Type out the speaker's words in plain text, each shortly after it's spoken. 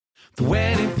The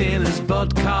Wedding Thinners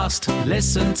podcast.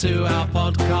 Listen to our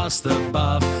podcast. The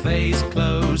buffet's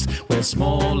closed. Wear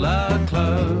smaller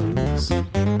clothes. Nice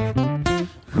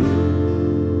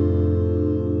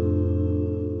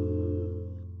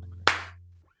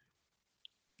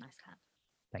clap.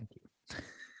 Thank you.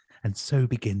 And so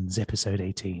begins episode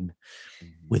 18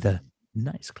 with a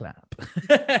nice clap.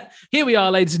 Here we are,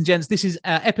 ladies and gents. This is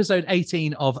episode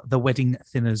 18 of the Wedding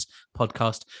Thinners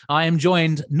podcast. I am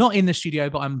joined, not in the studio,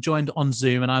 but I'm joined on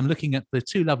Zoom, and I'm looking at the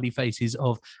two lovely faces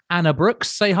of Anna Brooks.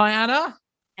 Say hi, Anna.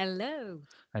 Hello.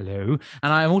 Hello.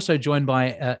 And I am also joined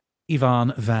by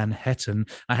Iwan VanHetten.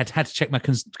 I had to check my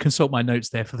consult my notes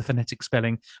there for the phonetic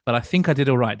spelling, but I think I did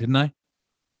all right, didn't I?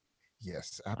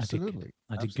 Yes, absolutely.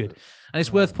 I did good. And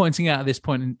it's worth pointing out at this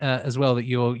point as well that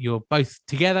you're both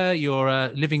together. You're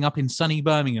living up in sunny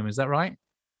Birmingham. Is that right?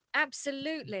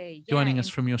 Absolutely. Joining yeah, us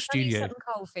from your studio. Sutton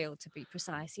Coldfield, to be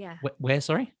precise. Yeah. Where,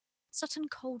 sorry? Sutton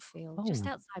Coldfield, just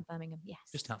outside Birmingham. Yes.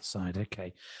 Just outside.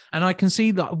 Okay. And I can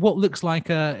see that what looks like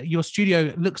your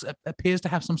studio appears to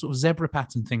have some sort of zebra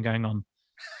pattern thing going on.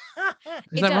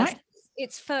 Is that right?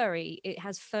 It's furry. It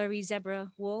has furry zebra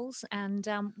walls and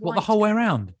what, the whole way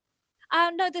around?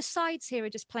 No, the sides here are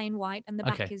just plain white, and the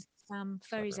back is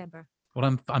furry zebra.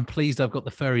 Well, I'm pleased I've got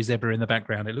the furry zebra in the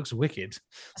background. It looks wicked.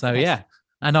 So yeah,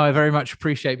 I know I very much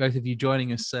appreciate both of you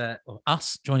joining us, or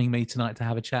us joining me tonight to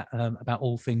have a chat about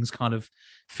all things kind of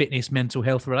fitness, mental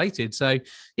health related. So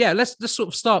yeah, let's just sort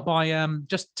of start by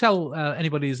just tell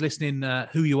anybody who's listening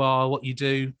who you are, what you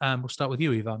do. We'll start with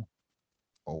you, Iwan.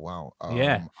 Oh wow!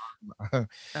 Yeah, that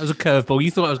was a curveball.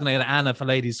 You thought I was going to get Anna for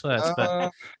ladies first,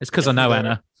 but it's because I know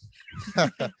Anna. My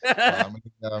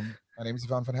name is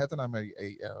Iwan VanHetten. I'm a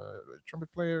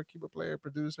trumpet player, keyboard player,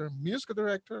 producer, musical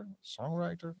director,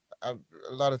 songwriter, a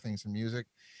lot of things in music.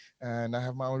 And I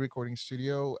have my own recording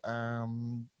studio,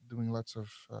 doing lots of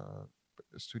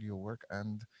studio work.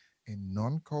 And in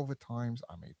non-COVID times,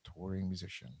 I'm a touring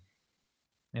musician.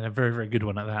 And a very, very good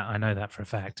one at that. I know that for a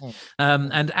fact.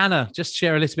 And Anna, just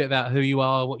share a little bit about who you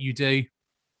are, what you do.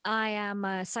 I am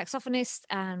a saxophonist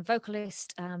and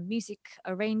vocalist, music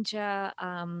arranger,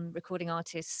 recording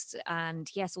artist, and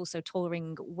yes, also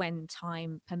touring when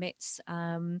time permits,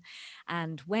 and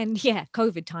when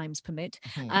COVID times permit.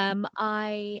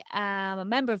 I am a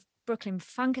member of Brooklyn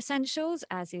Funk Essentials,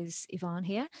 as is Iwan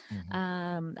here.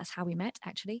 That's how we met,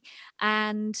 actually,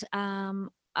 and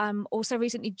I'm also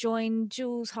recently joined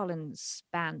Jules Holland's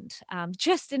band,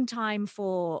 just in time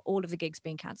for all of the gigs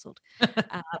being cancelled.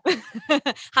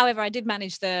 However, I did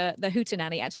manage the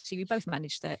Hootenanny. Actually, we both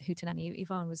managed the Hootenanny.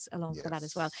 Iwan was along for that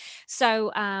as well.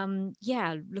 So,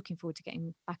 looking forward to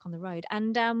getting back on the road.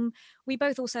 And we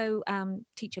both also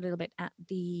teach a little bit at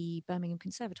the Birmingham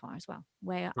Conservatoire as well,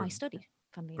 where I studied,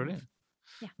 funnily enough.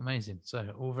 Yeah. Amazing. So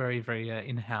all very, very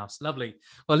in-house. Lovely.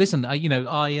 Well, listen,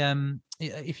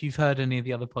 if you've heard any of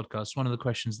the other podcasts, one of the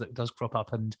questions that does crop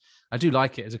up, and I do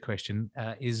like it as a question,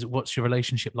 is what's your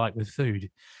relationship like with food?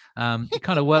 It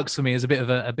kind of works for me as a bit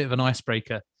of an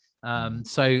icebreaker.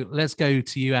 So let's go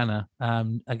to you, Anna,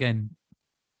 again.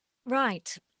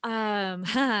 Right.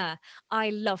 I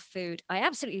love food. I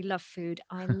absolutely love food.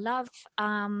 I love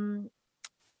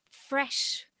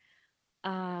fresh,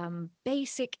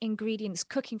 basic ingredients,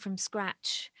 cooking from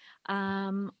scratch.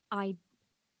 I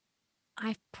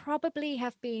probably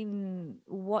have been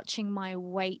watching my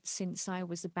weight since I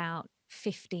was about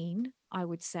 15, I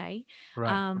would say.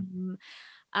 Right.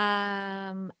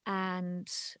 And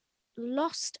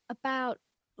lost about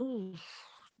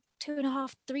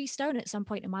 2.5, 3 stone at some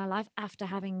point in my life after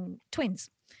having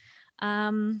twins.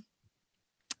 And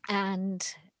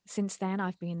since then,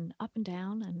 I've been up and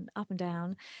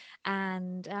down,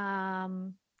 and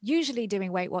usually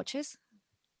doing Weight Watchers,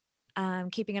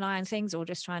 keeping an eye on things, or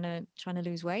just trying to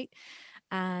lose weight,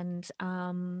 and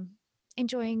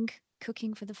enjoying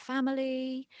cooking for the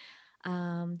family.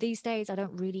 These days, I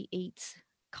don't really eat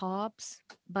carbs,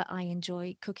 but I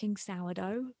enjoy cooking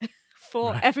sourdough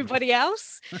for everybody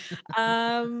else.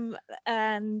 I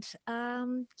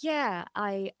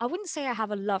wouldn't say I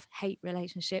have a love-hate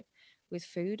relationship with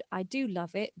food. I do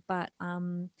love it, but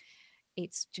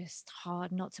it's just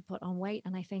hard not to put on weight.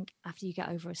 And I think after you get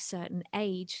over a certain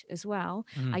age as well,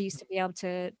 I used to be able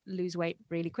to lose weight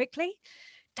really quickly.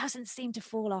 Doesn't seem to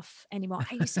fall off anymore.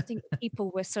 I used to think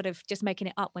people were sort of just making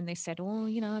it up when they said, oh,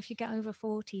 if you get over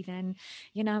 40, then,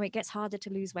 it gets harder to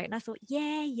lose weight. And I thought,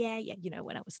 yeah,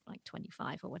 when I was like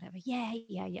 25 or whatever. Yeah.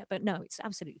 But no, it's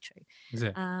absolutely true. Is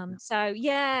it?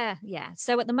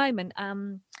 So at the moment,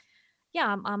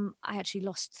 I actually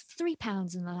lost 3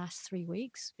 pounds in the last 3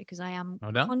 weeks because I am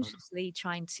consciously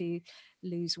trying to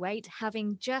lose weight,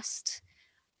 having just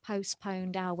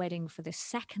postponed our wedding for the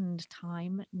second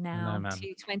time now man. to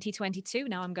 2022.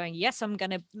 Now I'm going, yes, I'm going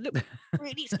to look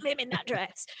really slim in that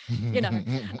dress, you know.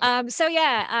 So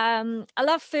yeah, I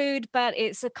love food, but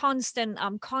it's a constant,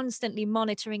 I'm constantly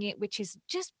monitoring it, which is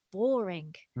just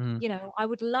boring. You know, I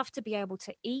would love to be able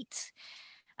to eat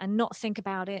and not think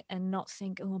about it and not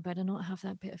think, oh, I better not have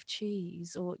that bit of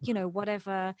cheese, or, you know,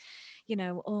 whatever, you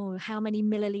know, oh, how many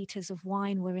milliliters of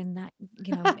wine were in that,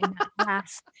 you know, in that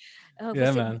glass. Yeah,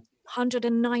 Was it man.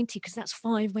 190? Because that's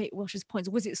 5 Weight Watchers points.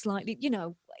 Was it slightly, you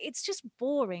know, it's just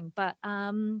boring. But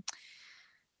I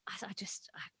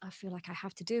feel like I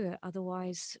have to do it.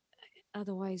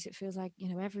 Otherwise it feels like,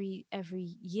 you know, every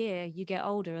year you get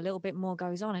older, a little bit more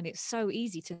goes on, and it's so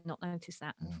easy to not notice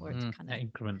that and for it to kind of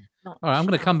increment. not. All right, I'm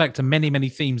going to come back to many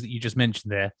themes that you just mentioned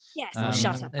there. Yes, I'll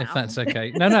shut up if now. that's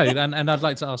okay. No, and I'd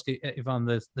like to ask Ivan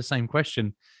the same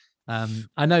question.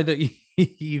 I know that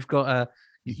you've got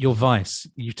your vice.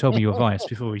 You told me your vice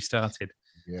before we started.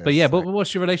 Yes, but yeah, but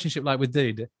what's your relationship like with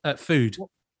food? Well,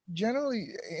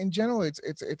 in general,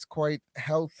 it's quite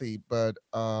healthy, but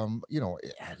you know,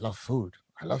 I love food.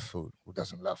 I love food. Who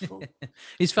doesn't love food?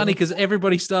 It's funny because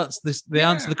everybody starts they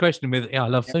answer the question with, yeah, I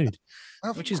love food,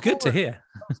 Of which is good to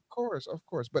course, hear. of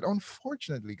course. But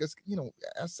unfortunately, because you know,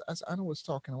 as Anna was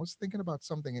talking, I was thinking about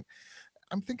something, and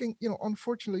I'm thinking, you know,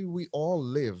 unfortunately, we all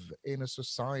live in a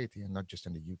society, and not just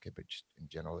in the UK, but just in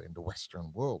general in the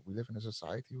Western world. We live in a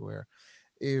society where,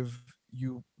 if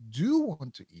you do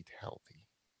want to eat healthy,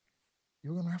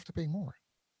 you're gonna have to pay more.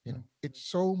 You know, it's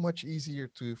so much easier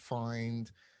to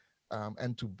find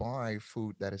and to buy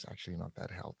food that is actually not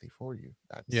that healthy for you.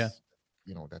 Yeah. That's,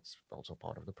 you know, that's also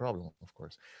part of the problem, of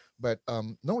course. But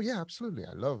no, yeah, absolutely,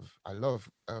 I love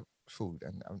food,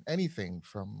 and anything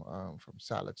from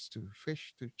salads to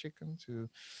fish to chicken to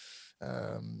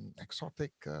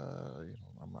exotic. You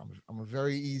know, I'm a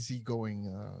very easygoing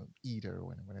eater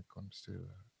when it comes to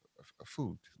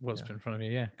food. What's Yeah. in front of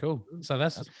you? Yeah, cool. So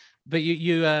that's. That's- But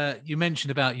you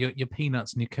mentioned about your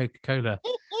peanuts and your Coca-Cola.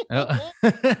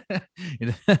 You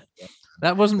know,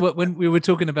 that wasn't what when we were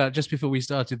talking about just before we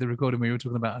started the recording. We were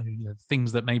talking about, you know,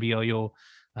 things that maybe are your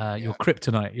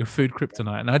kryptonite, your food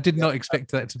kryptonite, and I did yeah, not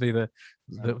expect that to be the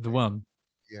exactly. one.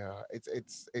 Yeah,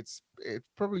 it's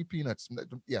probably peanuts.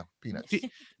 Yeah, peanuts.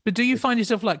 But do you It's find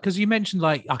yourself like, because you mentioned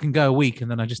like I can go a week and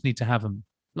then I just need to have them.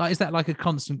 Like, is that like a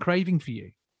constant craving for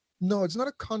you? No, it's not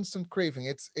a constant craving.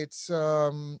 It's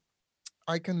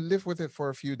I can live with it for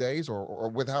a few days, or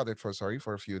without it for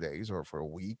a few days, or for a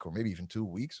week, or maybe even 2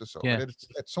 weeks or so. But Yeah.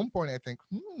 at some point I think,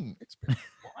 it's been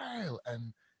a while,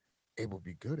 and it would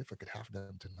be good if I could have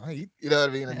them tonight. You know what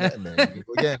I mean? And then you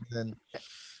go again. And then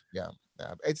yeah,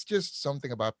 it's just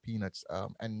something about peanuts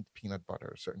and peanut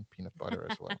butter, certain peanut butter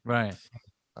as well. Right.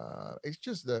 It's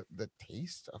just the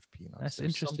taste of peanuts. That's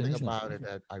There's interesting, something isn't it? about it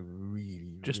that I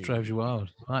really, Just really, drives you really wild.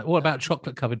 Right. What about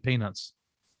chocolate covered peanuts?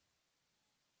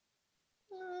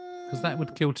 Because that uh,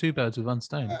 would kill two birds with one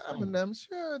stone. M&Ms,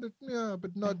 yeah, yeah,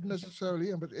 but not necessarily.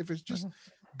 Yeah, but if it's just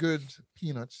good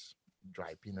peanuts,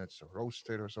 dry peanuts, or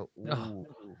roasted or so, Oh.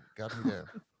 ooh, got me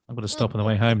there. I'm going to stop on the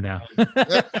way home now. When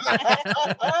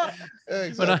I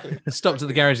Exactly. stopped at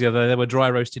the garage the other day, there were dry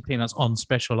roasted peanuts on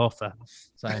special offer.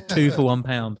 So 2 for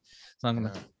 £1. So I'm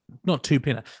gonna not 2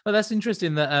 peanut. But that's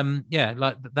interesting that yeah,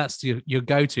 like that's your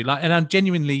go-to. Like, and I'm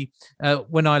genuinely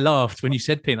when I laughed when you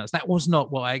said peanuts, that was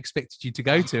not what I expected you to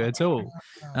go to at all.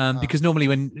 Because normally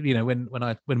when you know when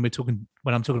I'm talking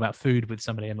about food with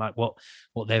somebody and like what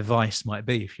their vice might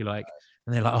be, if you like.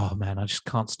 And they're like, oh man, I just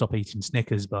can't stop eating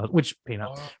Snickers bars, which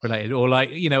peanut related, or like,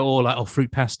 you know, or like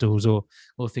fruit pastels or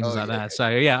things like that. So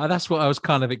yeah, that's what I was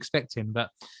kind of expecting.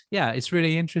 But yeah, it's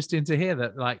really interesting to hear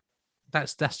that like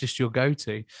that's just your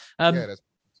go-to. Yeah, that's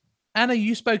Anna,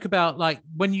 you spoke about like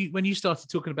when you started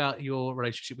talking about your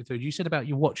relationship with food, you said about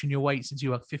you watching your weight since you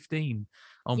were 15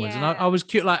 onwards. And I was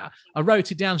curious, like I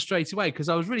wrote it down straight away because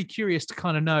I was really curious to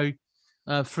kind of know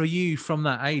for you from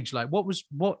that age, like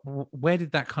where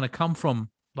did that kind of come from?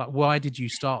 Like, why did you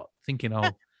start thinking,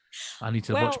 oh, I need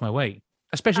to watch my weight,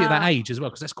 especially at that age as well,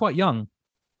 because that's quite young.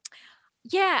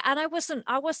 Yeah, and I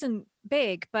wasn't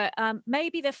big, but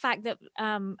maybe the fact that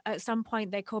at some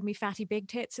point they called me Fatty Big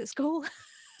Tits at school.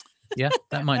 Yeah,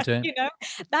 that might do it. You know,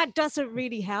 that doesn't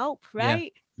really help,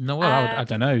 right? Yeah. No, well, I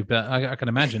don't know, but I can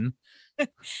imagine.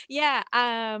 Yeah,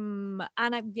 and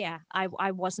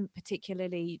I wasn't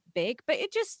particularly big, but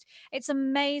it's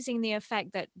amazing the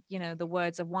effect that, you know, the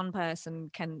words of one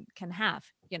person can have,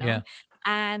 you know. Yeah.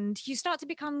 And you start to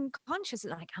become conscious,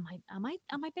 like, am I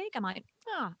big?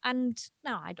 And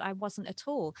no, I wasn't at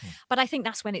all. But I think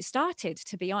that's when it started,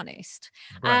 to be honest.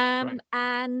 Right.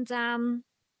 And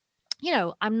you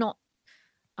know, I'm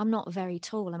I'm not very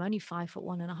tall. I'm only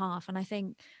 5'1.5", and I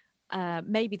think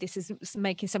maybe this is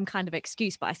making some kind of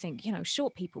excuse, but I think,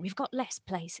 short people, we've got less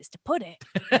places to put it.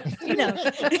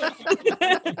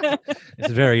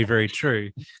 It's very, very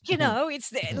true.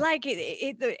 It's like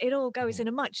it all goes in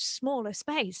a much smaller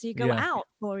space. You go out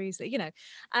more easily,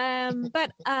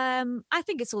 but I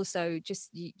think it's also just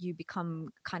you become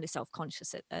kind of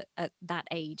self-conscious at that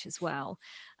age as well.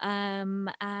 And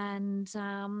I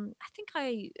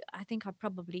think I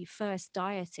probably first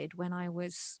dieted when I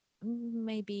was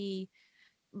maybe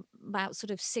about sort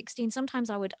of 16.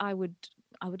 Sometimes I would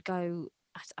go,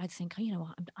 I'd think,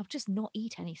 what, I'll just not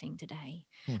eat anything today.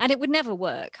 And it would never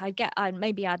work.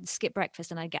 Maybe I'd skip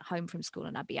breakfast and I'd get home from school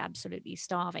and I'd be absolutely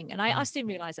starving. And I soon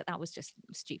realized that was just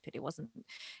stupid.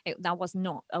 That was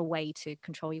not a way to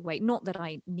control your weight. Not that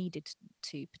I needed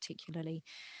to particularly,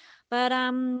 but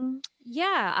and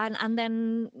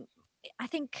then I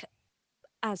think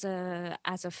as a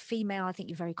female, I think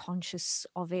you're very conscious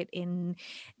of it in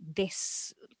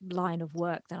this line of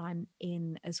work that I'm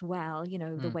in as well.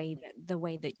 The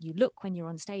way that you look when you're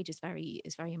on stage is very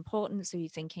important. So you're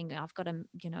thinking, I've got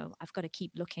to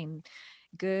keep looking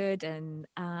good, and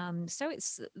so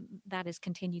that has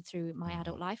continued through my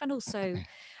adult life. And also,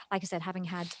 like I said, having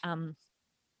had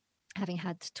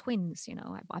twins,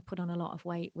 I put on a lot of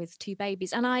weight with 2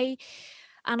 babies, and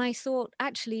I thought,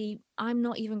 actually, I'm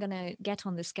not even going to get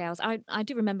on the scales. I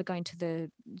do remember going to the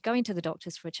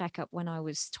doctors for a checkup when I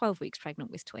was 12 weeks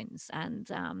pregnant with twins. And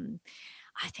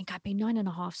I think I'd been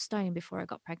 9.5 stone before I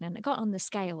got pregnant. I got on the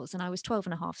scales and I was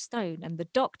 12.5 stone. And the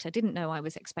doctor didn't know I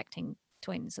was expecting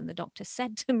twins. And the doctor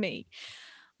said to me,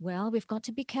 well, we've got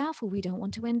to be careful. We don't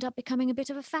want to end up becoming a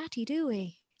bit of a fatty, do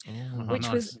we? Which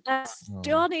was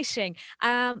astonishing.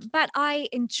 But I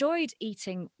enjoyed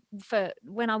eating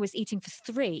when I was eating for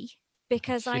 3,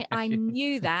 because I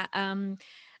knew that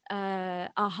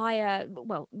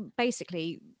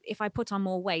basically, if I put on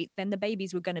more weight, then the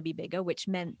babies were going to be bigger, which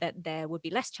meant that there would be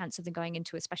less chance of them going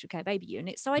into a special care baby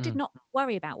unit. So I did not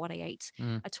worry about what I ate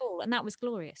at all. And that was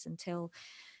glorious until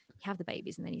you have the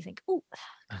babies and then you think, oh,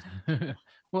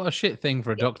 what a shit thing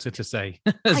for a doctor to say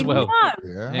as well.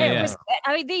 It was,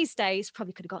 I mean, these days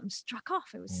probably could have gotten struck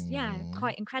off. It was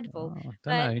quite incredible. I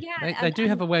don't know. They do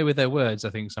have a way with their words, I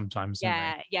think, sometimes.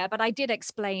 Yeah, but I did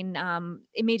explain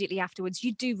immediately afterwards.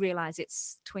 You do realize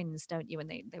it's twins, don't you? And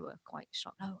they were quite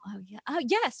shocked. Oh yeah,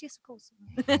 yes, of course.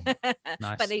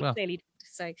 Nice. But they clearly did.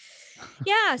 So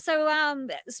yeah, so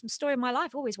story of my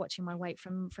life, always watching my weight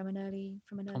from an early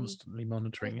constantly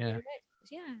monitoring.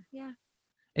 Yeah.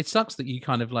 It sucks that you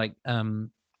kind of like that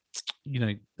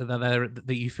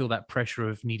you feel that pressure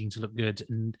of needing to look good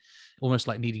and almost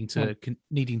like needing to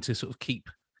sort of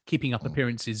keeping up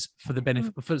appearances for the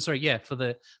benefit for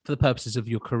the purposes of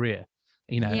your career.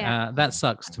 That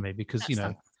sucks to me, because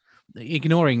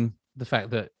ignoring the fact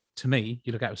that, to me,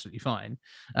 you look absolutely fine.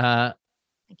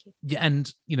 Thank you. Yeah,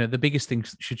 and the biggest thing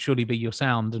should surely be your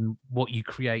sound and what you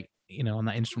create on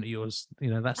that instrument of yours.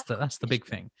 That's the big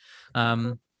thing.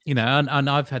 And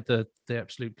I've had the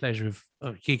absolute pleasure of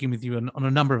gigging with you on a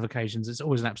number of occasions. It's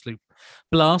always an absolute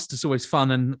blast. It's always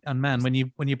fun, and man, when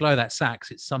you blow that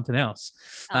sax, it's something else.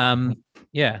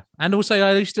 Yeah, and also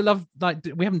I used to love, like,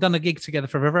 we haven't done a gig together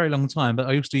for a very long time, but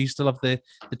I used to love the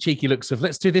cheeky looks of,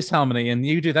 let's do this harmony and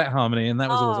you do that harmony, and that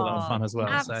was always a lot of fun as well.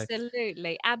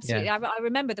 Absolutely. Yeah. I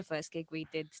remember the first gig we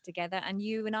did together, and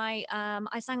you and I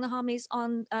sang the harmonies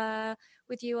on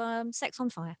with you, Sex on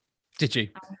Fire. Did you?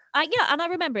 Yeah, and I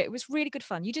remember it was really good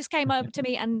fun. You just came over to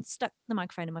me and stuck the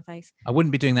microphone in my face. I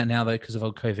wouldn't be doing that now though, because of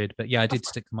old COVID. But yeah, I did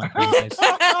stick the microphone in my face.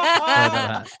 Sorry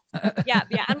about that. Yeah,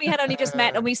 and we had only just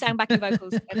met and we sang backing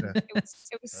vocals. And it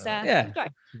was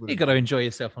great. You got to enjoy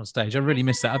yourself on stage. I really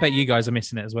miss that. I bet you guys are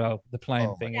missing it as well. The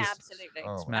playing thing is absolutely.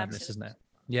 It's madness, isn't it?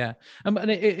 Yeah. And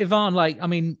Ivan, like, I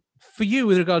mean, for you,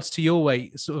 with regards to your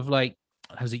weight, sort of like,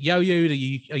 has it yo-yoed?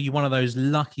 Are you one of those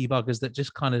lucky buggers that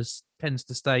just kind of tends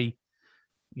to stay,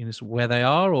 where they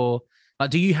are? Or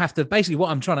do you have to, basically what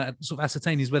I'm trying to sort of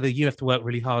ascertain is whether you have to work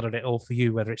really hard at it, or for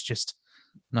you, whether it's just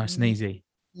nice and easy?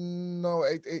 No,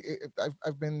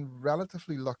 I've been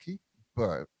relatively lucky,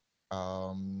 but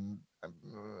after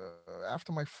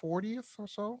my 40th or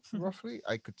so, roughly,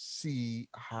 I could see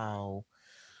how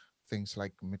things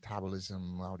like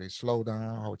metabolism, how they slow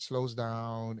down, how it slows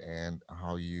down, and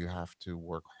how you have to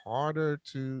work harder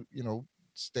to,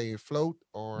 stay afloat,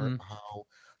 or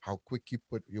how quick you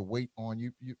put your weight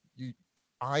on.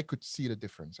 I could see the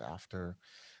difference after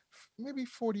maybe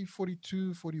 40,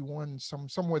 42, 41,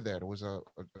 somewhere there. There was a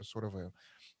sort of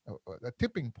a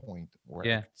tipping point where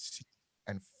I could see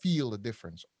and feel the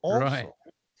difference. Also,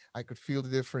 I could feel the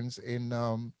difference in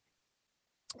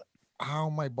how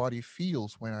my body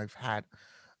feels when I've had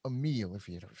a meal. If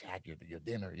you've had your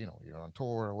dinner, you're on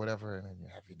tour or whatever, and then you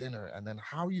have your dinner, and then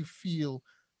how you feel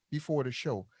before the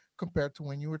show compared to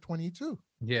when you were 22.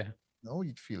 Yeah. No,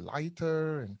 you'd feel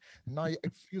lighter, and now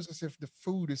it feels as if the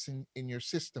food is in your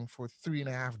system for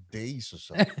 3.5 days or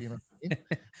so. You know what I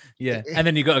mean? Yeah. And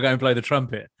then you got to go and play the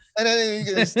trumpet. And then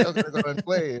you're still gonna go and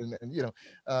play, and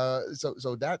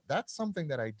so that's something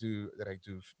that I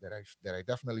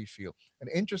definitely feel. An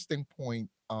interesting point.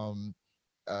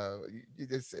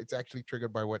 It's actually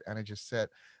triggered by what Anna just said.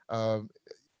 Um,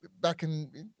 Back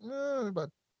in about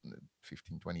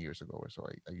 15, 20 years ago or so,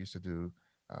 I used to do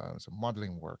some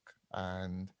modeling work,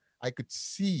 and I could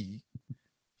see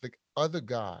like other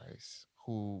guys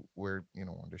who were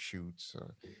on the shoots,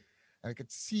 and I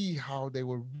could see how they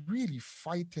were really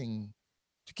fighting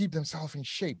to keep themselves in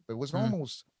shape. It was Mm.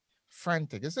 almost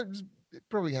frantic. It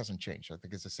probably hasn't changed. I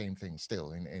think it's the same thing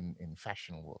still in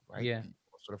fashion world, right? Yeah. People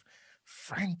are sort of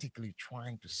frantically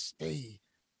trying to stay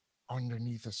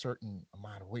underneath a certain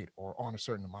amount of weight or on a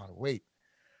certain amount of weight,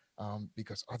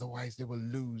 because otherwise they will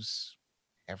lose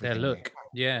Their everything they look.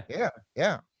 Yeah.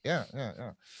 have.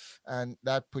 Yeah. And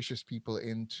that pushes people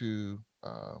into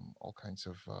all kinds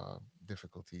of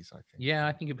difficulties, I think. Yeah,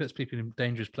 I think it puts people in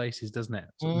dangerous places, doesn't it?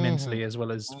 Sort of Mhm, mentally as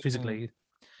well as mhm, physically.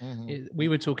 mhm. We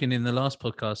were talking in the last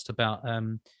podcast about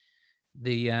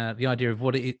the idea of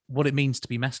what it means to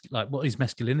be masculine, like what is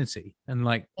masculinity, and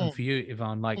like, and for you,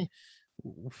 Ivan, like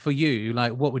for you,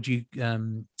 like what would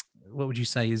you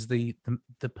say is the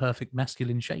perfect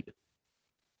masculine shape?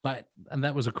 Like, and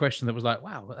that was a question that was like,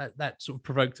 wow, that sort of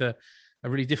provoked a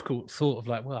really difficult thought of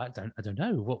like, well, I don't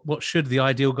know, what should the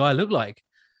ideal guy look like?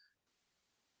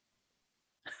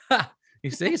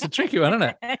 You see, it's a tricky one,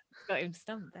 isn't it? Got him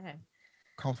stumped there.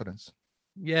 Confidence.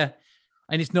 Yeah,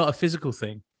 and it's not a physical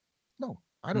thing. No,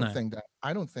 I don't No. think that.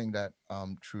 I don't think that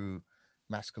true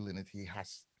masculinity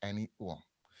has any. Well,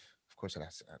 of course, it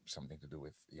has something to do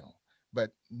with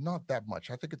but not that much.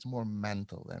 I think it's more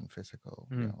mental than physical.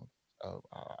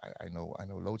 I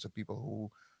know loads of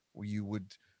people who you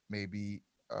would maybe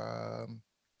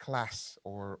class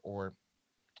or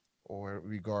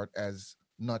regard as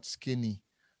not skinny,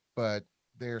 but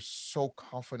they're so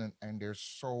confident and they're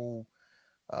so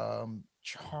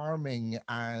charming,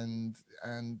 and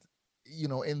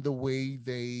in the way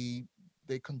they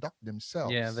conduct Yeah, they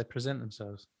themselves. present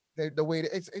themselves. The way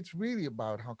it's really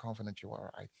about how confident you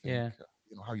are, I think. Yeah.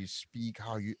 How you speak,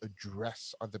 how you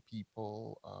address other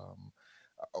people,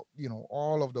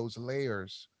 all of those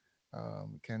layers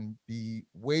can be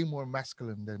way more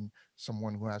masculine than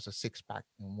someone who has a six-pack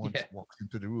and once Yeah. walks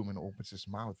into the room and opens his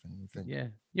mouth, and you think, Yeah.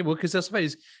 Well, because I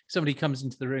suppose somebody comes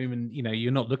into the room and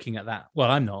you're not looking at that. Well,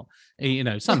 I'm not.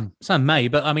 Some may,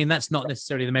 but I mean that's not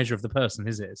necessarily the measure of the person,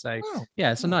 is it? So no,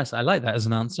 yeah, it's a no. nice. I like that as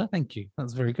an answer. Thank you.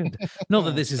 That's very good. Not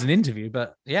that this is an interview,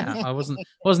 but yeah, I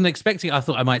wasn't expecting. I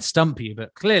thought I might stump you,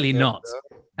 but clearly Yeah, not.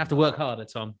 Have to work harder,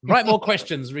 Tom. Write more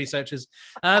questions, researchers.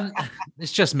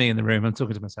 It's just me in the room. I'm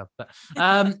talking to myself. But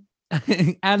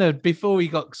Anna, before we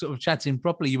got sort of chatting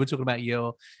properly, you were talking about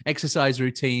your exercise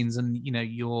routines and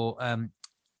your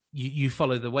you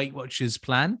follow the Weight Watchers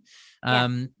plan.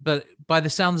 But by the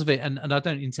sounds of it, and I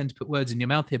don't intend to put words in your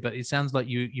mouth here, but it sounds like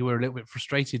you were a little bit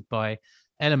frustrated by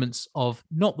elements of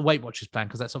not the Weight Watchers plan,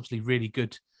 because that's obviously really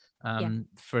good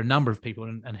for a number of people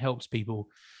and helps people.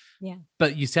 Yeah.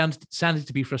 But you sounded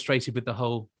to be frustrated with the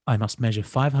whole, I must measure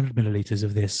 500 milliliters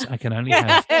of this. I can only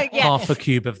have half a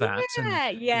cube of that.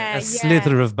 And a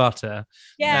slither of butter.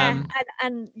 Yeah.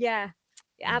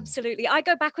 Absolutely. I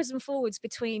go backwards and forwards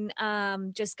between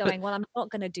just going, well, I'm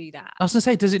not going to do that. I was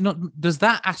going to say, does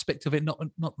that aspect of it not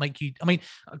make you, I mean,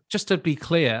 just to be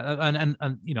clear, and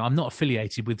I'm not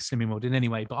affiliated with Slimming World in any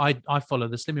way, but I follow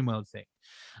the Slimming World thing.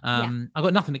 I've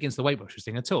got nothing against the Weight Watchers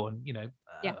thing at all. And,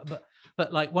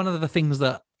 but like one of the things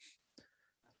that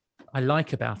I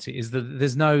like about it is that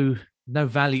there's no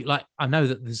value. Like I know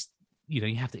that there's,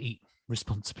 you have to eat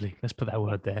responsibly. Let's put that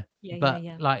word there.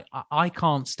 Like I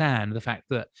can't stand the fact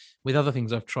that with other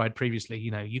things I've tried previously,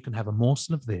 you can have a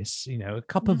morsel of this, a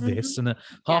cup of this and a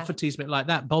half a teaspoon. Like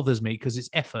that bothers me because it's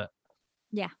effort.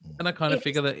 Yeah. And I kind of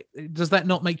figure that, does that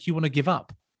not make you want to give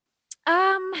up?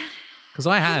 Because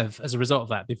I have as a result of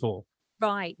that before.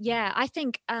 Right. Yeah. I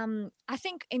think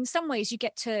in some ways you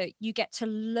get to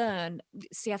learn.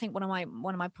 See, I think one of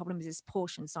my problems is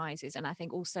portion sizes. And I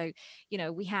think also,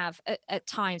 we have at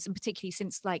times, and particularly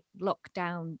since like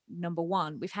lockdown number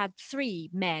one, we've had 3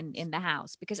 men in the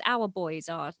house because our boys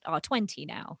are 20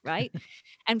 now, right?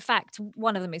 In fact,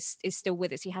 one of them is still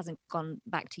with us. He hasn't gone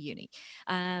back to uni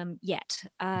yet.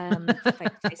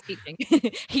 Face teaching.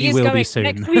 He is will be going soon.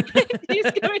 next week.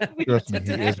 He's going Trust me, he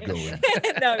today. is going.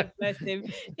 No, bless him.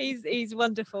 He's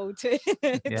wonderful to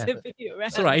Yeah. to be around.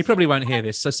 It's all right. He probably won't hear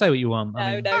this, so say what you want.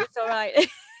 No, it's all right.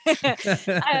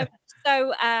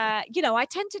 So I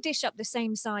tend to dish up the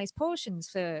same size portions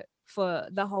for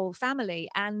the whole family.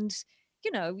 And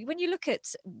when you look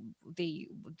at the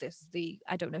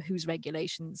I don't know whose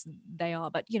regulations they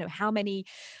are, but how many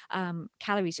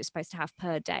calories you're supposed to have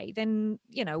per day, then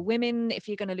women, if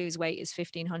you're going to lose weight, is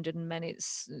 1,500 and men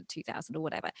it's 2,000 or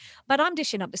whatever. But I'm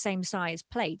dishing up the same size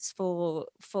plates for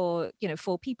 4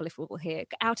 people, if we're all here,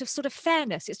 out of sort of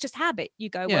fairness. It's just habit. You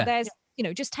go, Yeah. well, there's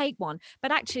just take one,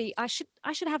 but actually I should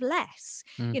have less.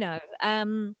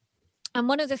 And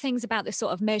one of the things about this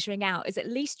sort of measuring out is at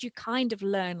least you kind of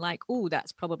learn like, oh,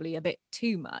 that's probably a bit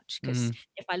too much. Because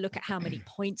if I look at how many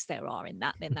points there are in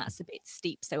that, then that's a bit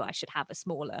steep. So I should have a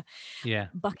smaller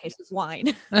bucket of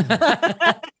wine.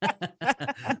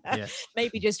 Yes.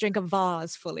 Maybe just drink a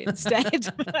vase full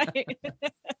instead. Right?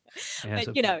 Yeah,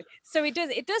 But, so it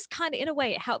does kind of, in a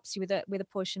way, it helps you with a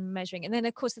portion measuring. And then,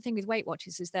 of course, the thing with Weight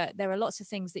Watchers is that there are lots of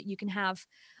things that you can have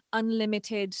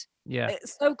unlimited,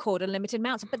 so-called unlimited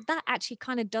amounts, but that actually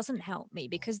kind of doesn't help me,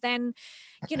 because then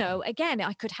again,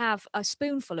 I could have a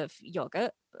spoonful of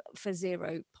yogurt for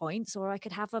 0 points, or I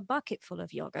could have a bucket full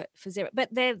of yogurt for 0.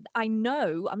 But I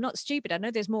know, I'm not stupid, I know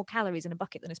there's more calories in a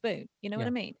bucket than a spoon. You know what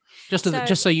I mean? Just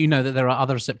so you know that there are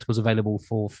other receptacles available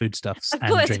for foodstuffs and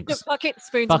course, drinks.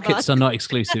 Buckets are not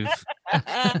exclusive.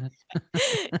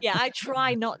 Yeah, I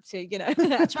try not to, I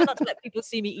try not to let people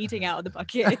see me eating out of the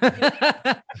bucket.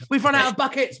 We've run out of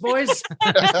buckets, boys.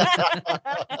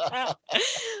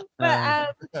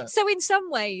 But so in some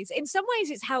ways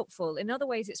it's helpful, in other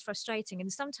ways it's frustrating,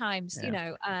 and sometimes it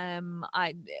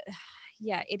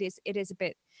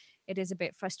is a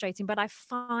bit frustrating. But I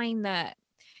find that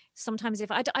sometimes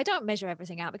if I don't measure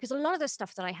everything out, because a lot of the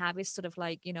stuff that I have is sort of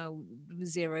like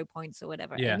 0 points or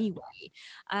whatever anyway.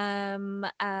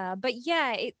 But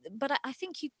I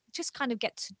think you just kind of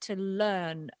get to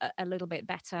learn a little bit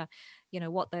better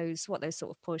what those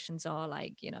sort of portions are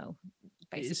like.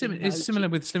 It's similar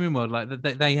with Slimming World. Like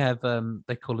they have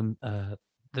they call them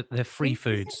they're free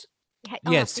foods.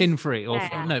 Sin free or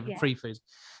free foods.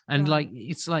 And like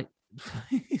it's like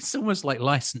it's almost like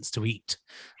license to eat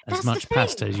as much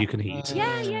pasta as you can eat.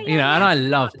 And I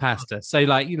love pasta. So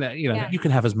like you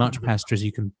can have as much pasta as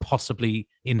you can possibly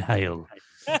inhale.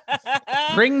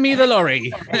 Bring me the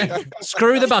lorry.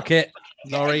 Screw the bucket.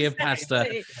 Lorry of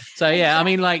pasta. So I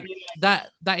mean, like that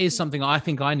is something I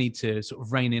think I need to sort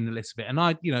of rein in a little bit. And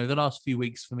I the last few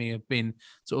weeks for me have been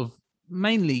sort of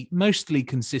mostly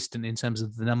consistent in terms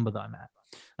of the number that I'm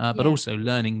at, but also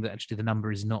learning that actually the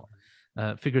number is not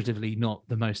figuratively not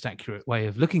the most accurate way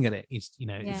of looking at it. It's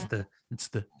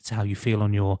it's how you feel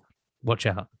on your watch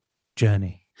out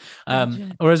journey.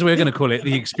 Or as we're going to call it,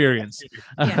 the experience.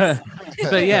 But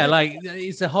like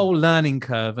it's a whole learning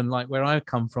curve, and like where I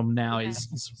come from now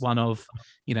is one of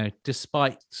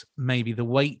despite maybe the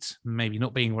weight maybe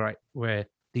not being right where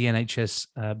the NHS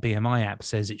BMI app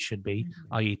says it should be,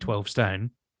 i.e. 12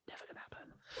 stone, never gonna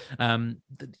happen.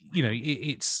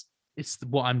 It's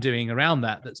what I'm doing around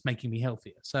that's making me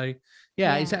healthier. So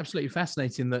it's absolutely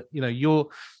fascinating that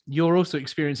you're also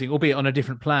experiencing, albeit on a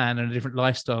different plan and a different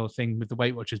lifestyle thing with the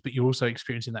Weight Watchers, but you're also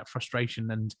experiencing that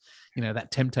frustration and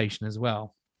that temptation as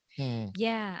well.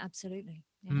 Yeah, absolutely.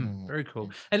 Very cool.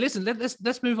 And listen,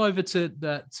 let's move over to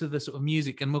the sort of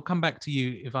music, and we'll come back to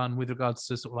you, Ivan, with regards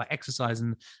to sort of like exercise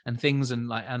and things,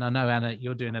 and I know Anna,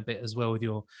 you're doing a bit as well with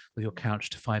your couch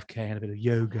to 5K and a bit of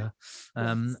yoga.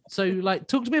 So like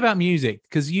talk to me about music,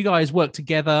 because you guys work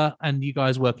together and you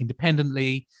guys work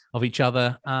independently of each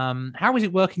other. How is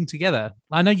it working together?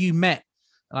 I know you met.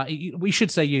 We should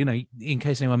say, in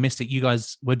case anyone missed it, you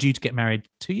guys were due to get married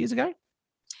 2 years ago.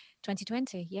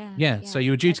 2020, so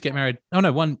you were due to get married. Oh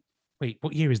no, wait,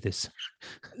 what year is this?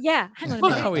 Hang on a What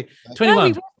minute. are we?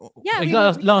 21.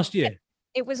 Last year.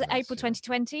 It was April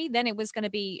 2020. Then it was going to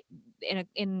be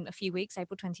in a few weeks,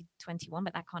 April 2021,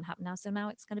 but that can't happen now. So now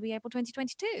it's going to be April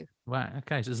 2022. Wow.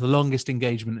 Okay, so it's the longest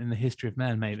engagement in the history of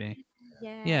man, maybe.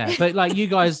 Yeah. But like you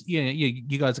guys,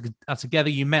 you guys are together.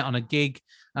 You met on a gig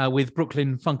with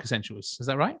Brooklyn Funk Essentials. Is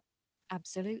that right?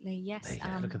 Absolutely, yes.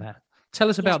 Look at that. Tell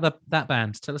us about that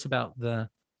band. Tell us about the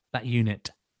that unit?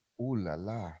 Ooh la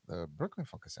la, the Brooklyn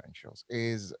Funk Essentials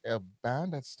is a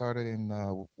band that started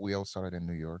in. We all started in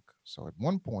New York. So at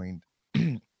one point,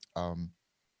 um,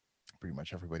 pretty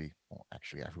much everybody, well,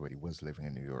 actually everybody was living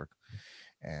in New York,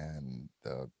 and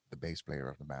the bass player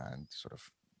of the band sort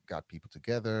of got people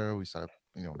together. We started,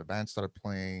 the band started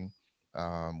playing.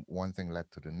 One thing led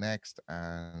to the next,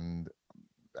 and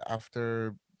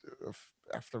after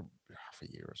after half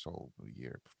a year or so, a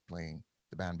year of playing,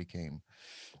 the band became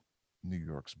New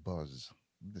York's buzz.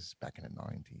 This is back in the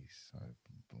 90s.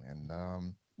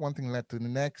 And one thing led to the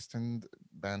next, and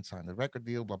band signed a record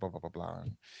deal, blah, blah, blah, blah, blah.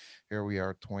 And here we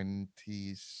are 20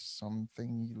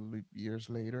 something years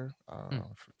later, Hmm,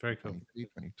 very cool. 23,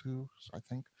 22, I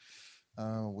think,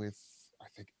 with I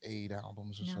think 8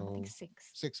 albums or No, I think so, 6.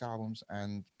 6 albums,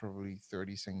 and probably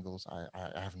 30 singles. I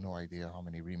have no idea how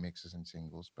many remixes and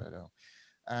singles, but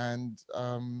and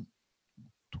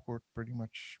toured pretty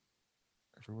much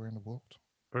everywhere in the world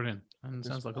Brilliant. at And this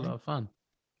sounds like a lot point. of fun.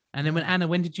 And then when Yeah, Anna, and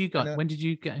when did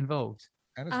you get involved?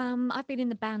 it's I've been in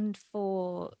the band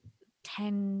for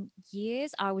 10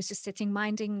 years. I was just sitting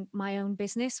minding my own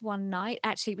business one night.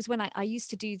 Actually, it was when I used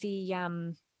to do the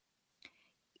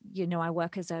I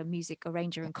work as a music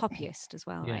arranger and copyist as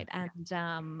well, Yeah. right?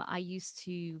 And I used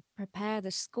to prepare the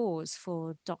scores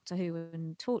for Doctor Who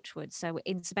and Torchwood. So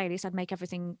in Sibelius, I'd make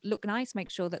everything look nice,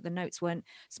 make sure that the notes weren't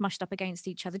smushed up against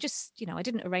each other. Just, I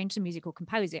didn't arrange the music or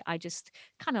compose it. I just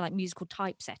kind of like musical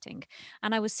typesetting.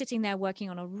 And I was sitting there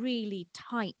working on a really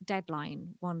tight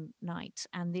deadline one night,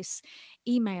 and this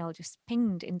email just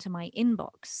pinged into my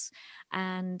inbox,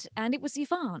 and it was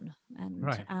Ivan,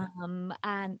 Right.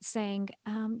 and saying,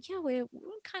 yeah, we're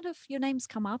kind of, your name's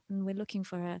come up and we're looking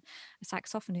for a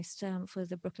saxophonist for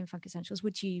the Brooklyn Funk Essentials.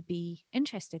 Would you be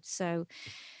interested? So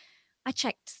I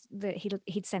checked that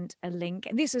he'd sent a link,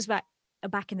 and this was back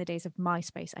in the days of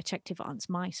MySpace. I checked Ivan's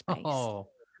MySpace. Oh.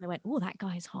 And I went, oh, that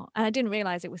guy's hot. And I didn't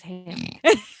realize it was him.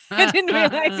 I didn't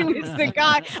realize it was the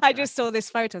guy. I just saw this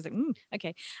photo. I was like,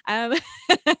 okay. Um,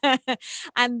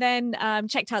 and then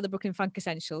checked out the Brooklyn Funk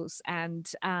Essentials. And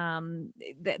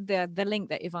the link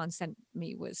that Ivan sent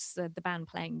me was the band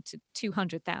playing to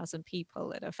 200,000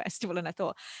 people at a festival. And I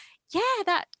thought, yeah,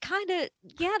 that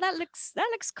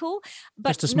looks cool. But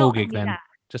Just a small not gig only then. that.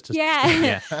 Just a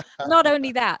Yeah. yeah. Not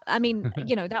only that, I mean,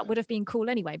 that would have been cool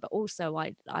anyway, but also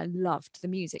I loved the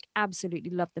music, absolutely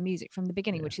loved the music from the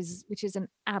beginning, Yeah. which is an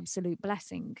absolute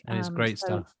blessing. It is great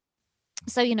stuff.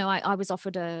 So I was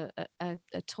offered a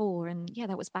tour, and yeah,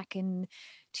 that was back in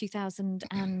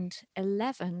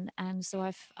 2011, and so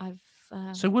I've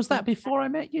So was that been, before I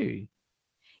met you?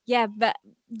 yeah, but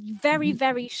very,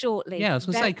 very shortly, Yeah, I was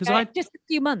gonna say, very, 'cause very, I just a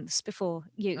few months before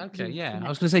Okay, you yeah. I met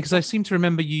was me. gonna say, because Yeah. I seem to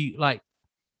remember you like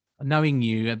knowing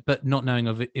you, but not knowing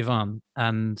of Ivan.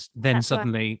 And then That's right.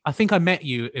 suddenly, I think I met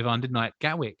you, Ivan, didn't I, at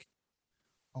Gatwick?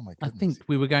 oh my I goodness. think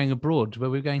we were going abroad. Where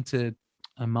we were going to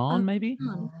Oman, maybe.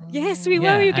 Yes, we were.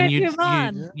 Yeah, We were and going to you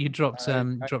Iran. you dropped I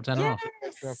dropped Anna off. I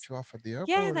dropped Yes. you off at the Yeah,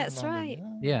 airport in that's London. right.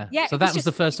 Yeah. Yeah, So it was that was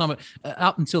the just first time.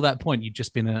 Up until that point, you'd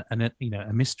just been a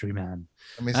mystery man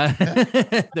I missed.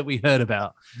 that we heard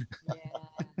about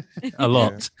a Yeah,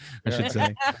 lot, I should yeah.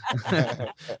 say.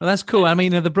 Well, that's cool. I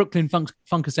mean, the Brooklyn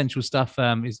Funk Essential stuff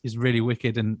is really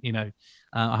wicked, and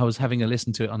I was having a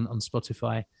listen to it on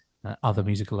Spotify. Other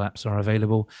musical apps are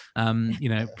available.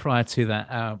 Prior to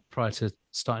that, prior to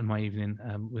starting my evening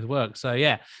with work. So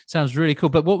yeah, sounds really cool.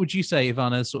 But what would you say,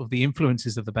 Ivana, sort of the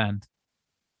influences of the band?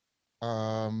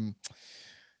 um,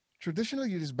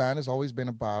 Traditionally, this band has always been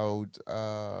about.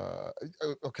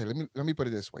 Okay, let me put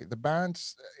it this way: the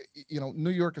bands, New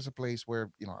York is a place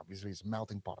where obviously it's a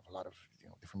melting pot of a lot of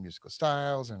different musical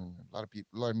styles and a lot of people,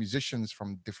 a lot of musicians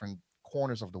from different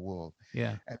corners of the world,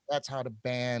 Yeah, and that's how the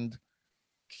band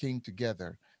came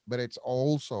together. But it's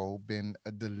also been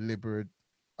a deliberate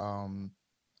um,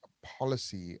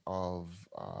 policy of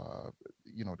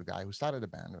the guy who started the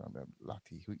band,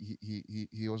 Lati.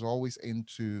 He was always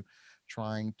into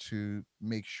trying to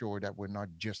make sure that we're not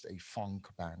just a funk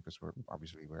band, because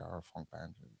we are a funk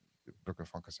band, Brooklyn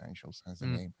Funk Essentials, hence the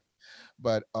Mm. name.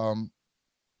 But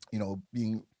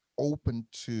being open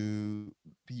to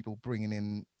people bringing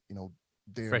in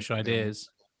fresh their own. ideas.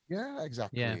 Yeah, Yeah,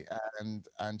 exactly.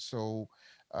 And so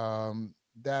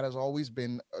that has always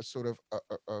been a sort of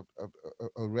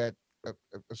a red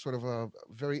a sort of a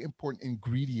very important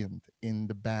ingredient in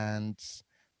the band's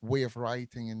way of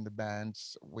writing, in the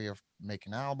band's way of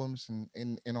making albums,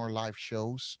 and in our live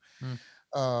shows. Mm.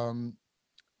 um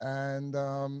and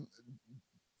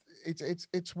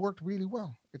it's worked really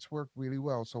well. It's worked really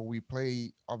well. So we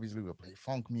play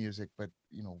funk music, but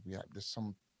we have there's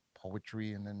some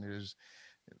poetry, and then there's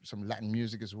some Latin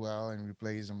music as well, and we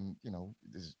play some,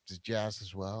 this jazz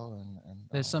as well, and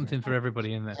There's something for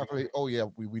everybody in there. actually, oh yeah,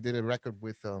 we did a record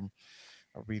with a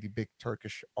really big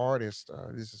Turkish artist.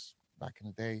 This is back in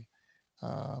the day,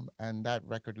 and that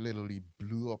record literally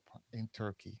blew up in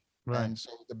Turkey, Right. and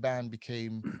so the band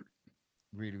became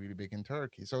really really big in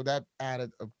Turkey. So that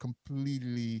added a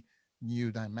completely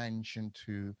new dimension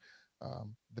to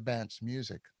the band's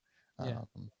music. Yeah.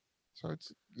 So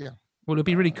it's yeah. Well, it'll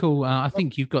be really cool. I love-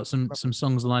 think you've got some love some it.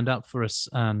 songs lined up for us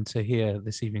to hear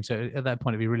this evening. So at that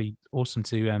point, it'd be really awesome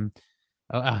to.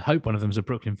 I hope one of them's a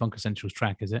Brooklyn Funk Essentials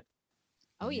track. Is it?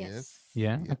 Oh yes.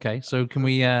 Yeah. Yeah. Okay. So can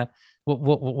we? What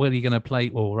are you going to play,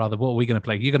 or rather, what are we going to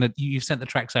play? You sent the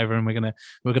tracks over, and we're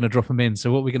gonna drop them in.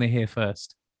 So what are we going to hear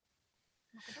first?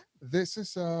 This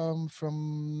is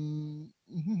from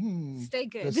Stay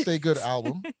Good. the Stay Good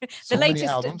album. the So many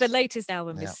latest albums. the latest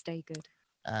album Yeah. is Stay Good.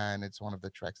 And it's one of the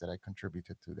tracks that I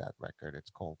contributed to that record. It's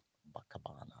called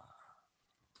Bacabana.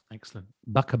 Excellent.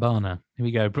 Bacabana. Here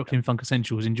we go. Brooklyn Funk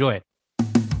Essentials. Enjoy it.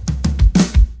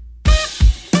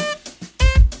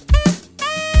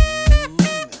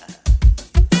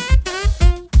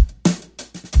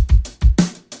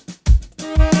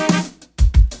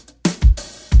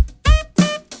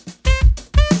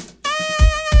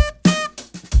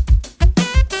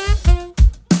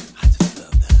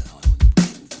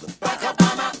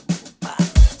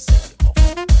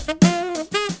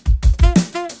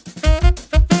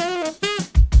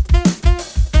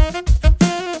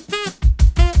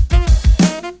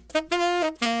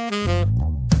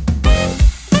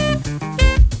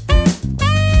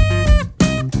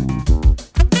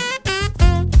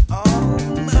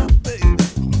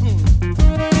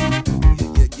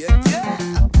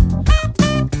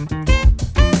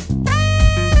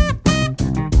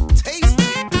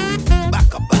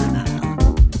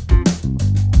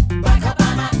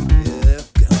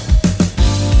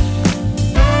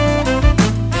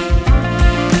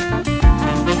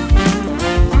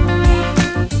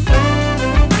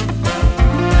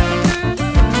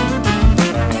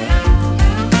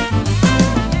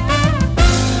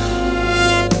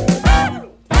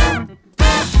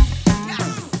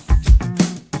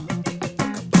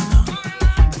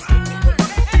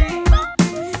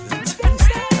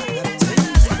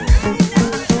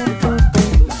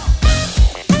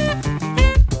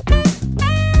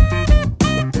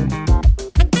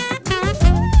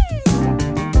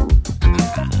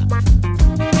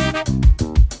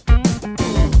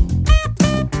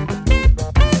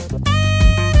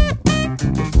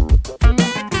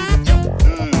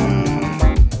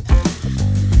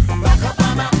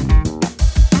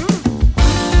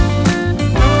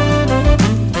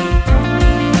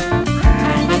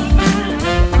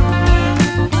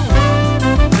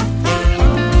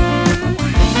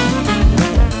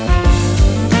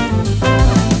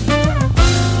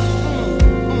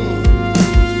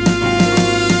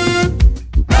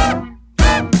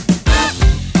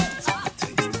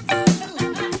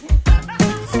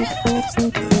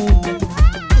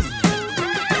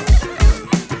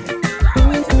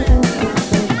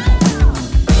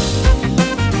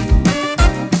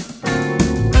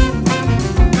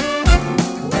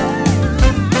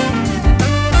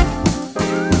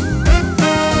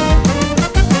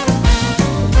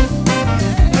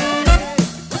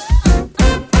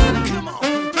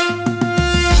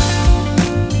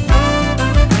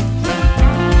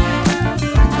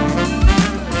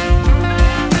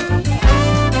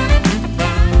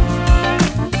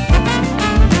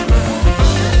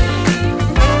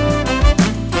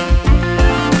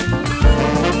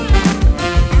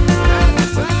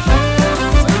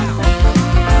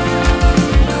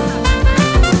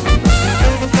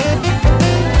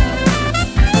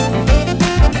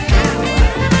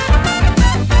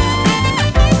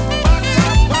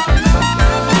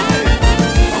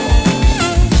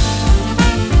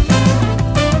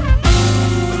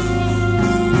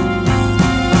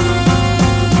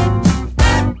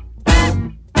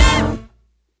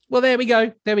 Well, there we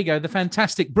go. There we go. The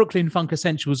fantastic Brooklyn Funk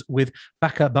Essentials with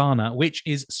Bacabana, which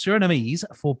is Surinamese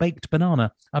for baked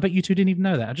banana. I bet you two didn't even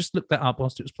know that. I just looked that up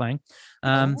whilst it was playing.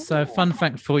 So fun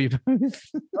fact for you both.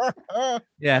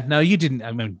 Yeah, no, you didn't.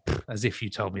 I mean, as if you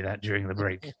told me that during the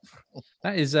break.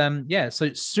 That is, yeah. So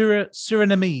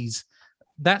Surinamese.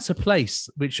 That's a place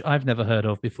which I've never heard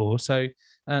of before. So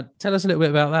tell us a little bit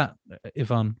about that,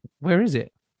 Ivan. Where is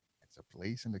it? It's a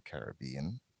place in the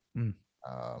Caribbean. Mm.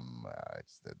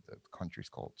 It's the country's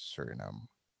called Suriname.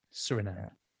 Suriname.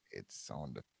 It's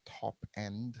on the top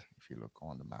end, if you look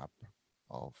on the map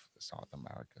of South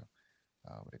America.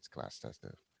 But it's classed as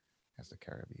the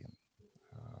Caribbean.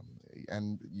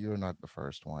 And you're not the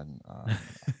first one.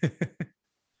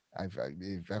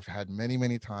 I've had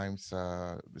many times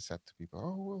said to people,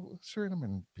 "Oh, well, Suriname,"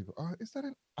 and people, "Oh, is that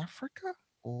in Africa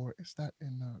or is that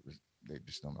in?" They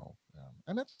just don't know,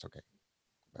 and that's okay.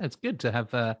 It's good to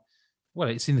have. Well,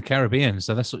 it's in the Caribbean,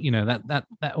 so that's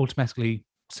that automatically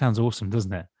sounds awesome,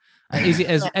 doesn't it? Is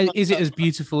it as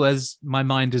beautiful as my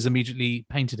mind has immediately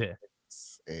painted it?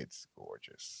 It's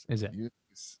gorgeous. Is it?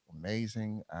 It's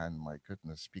amazing, and my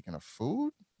goodness, speaking of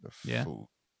food, the Yeah. food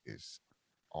is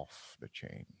off the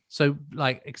chain. So,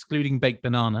 like excluding baked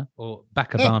banana or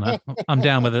bacabana, I'm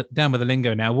down with the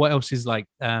lingo now. What else is like?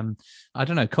 I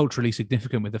don't know, culturally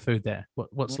significant with the food there.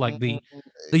 What's like the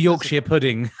There's Yorkshire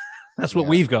pudding? That's what Yeah.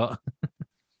 we've got.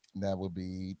 There will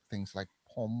be things like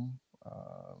pom,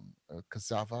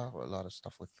 cassava, a lot of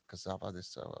stuff with cassava.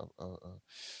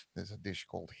 There's a dish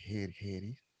called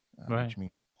heri, Right. which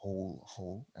means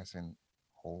whole, as in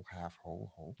whole, half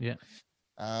whole. Yeah.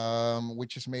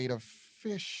 Which is made of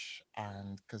fish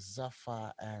and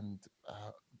cassava and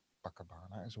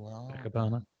bacabana as well.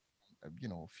 Bacabana.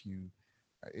 A few.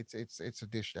 It's a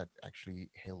dish that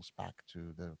actually hails back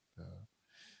to the,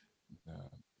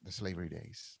 the slavery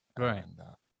days. Right. And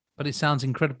But it sounds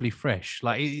incredibly fresh.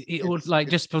 Like like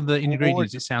it's just from the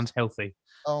ingredients, it gorgeous. sounds healthy.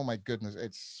 Oh my goodness,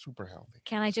 it's super healthy.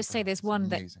 Can I just Super say healthy. there's It's one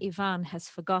that amazing. Ivan has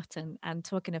forgotten? And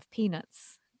talking of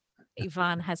peanuts,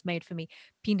 Ivan has made for me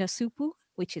peanut soupu,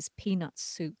 which is peanut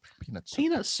soup. Peanut soup.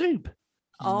 Peanut soup.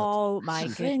 Oh my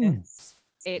soup. goodness.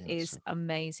 It Peanut is soup.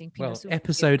 amazing. Peanut Well, soup.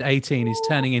 episode 18 is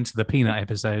turning into the peanut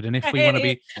episode, and if we want to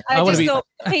be, I want to just be. thought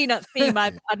peanut theme,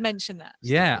 I'd mention that.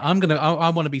 Yeah, I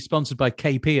want to be sponsored by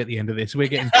KP at the end of this. We're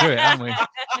getting through it, aren't we?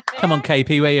 Come on,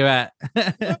 KP, where you at?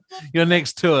 Your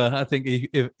next tour, I think,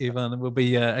 Ivan, will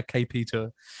be a KP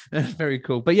tour. Very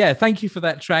cool. But yeah, thank you for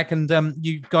that track. And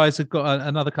you guys have got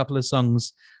another couple of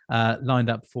songs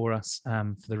lined up for us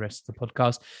for the rest of the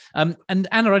podcast. And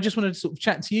Anna, I just wanted to sort of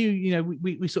chat to you. You know,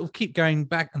 we sort of keep going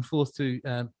back and forth to.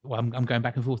 Well, I'm going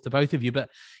back and forth to both of you, but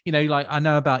like I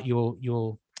know about your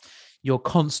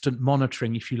constant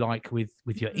monitoring, if you like, with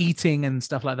your eating and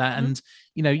stuff like that. And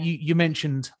you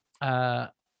mentioned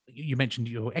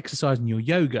your exercise and your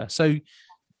yoga. So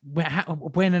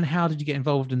when and how did you get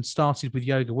involved and started with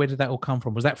yoga? Where did that all come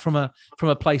from? Was that from a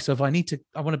place of I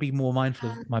want to be more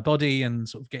mindful of my body and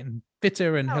sort of getting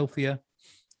fitter and healthier?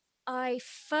 I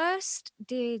first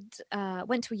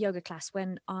went to a yoga class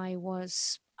when I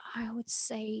was, I would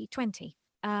say, 20.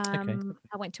 I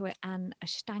went to an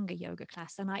Ashtanga yoga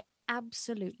class and I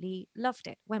absolutely loved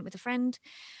it. Went with a friend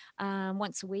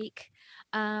once a week.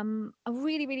 I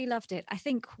really, really loved it. I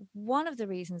think one of the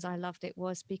reasons I loved it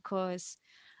was because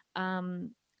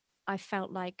I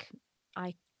felt like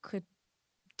I could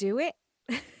do it.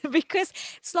 Because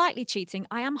slightly cheating,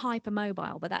 I am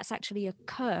hypermobile, but that's actually a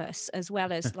curse, as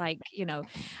well as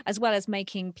as well as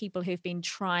making people who've been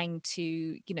trying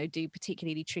to do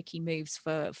particularly tricky moves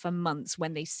for months,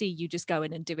 when they see you just go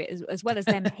in and do it, as well as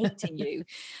them hating you,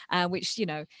 which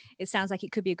it sounds like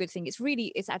it could be a good thing.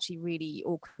 It's actually really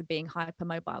awkward being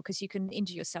hypermobile, because you can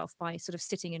injure yourself by sort of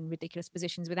sitting in ridiculous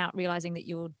positions without realizing that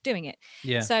you're doing it.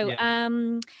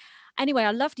 Anyway,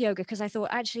 I loved yoga because I thought,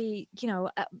 actually,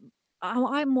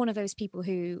 I'm one of those people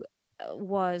who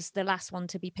was the last one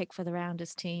to be picked for the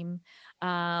rounders team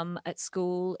at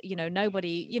school.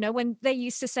 Nobody, when they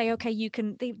used to say, okay,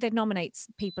 they'd nominate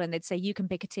people and they'd say you can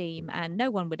pick a team, and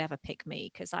no one would ever pick me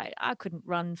because I couldn't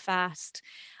run fast.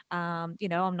 I'm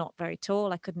not very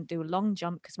tall. I couldn't do a long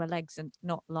jump because my legs are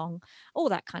not long, all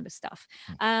that kind of stuff.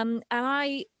 And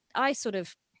I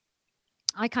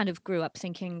kind of grew up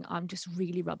thinking I'm just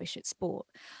really rubbish at sport.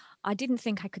 I didn't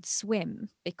think I could swim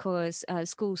because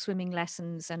school swimming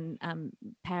lessons and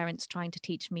parents trying to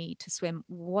teach me to swim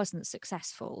wasn't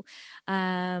successful.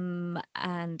 And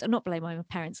I'm not blaming my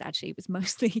parents, actually. It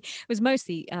was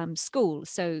mostly school.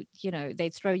 So,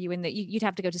 they'd throw you in you'd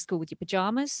have to go to school with your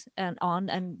pajamas and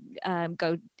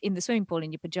go in the swimming pool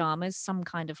in your pajamas, some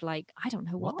kind of I don't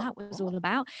know what that was all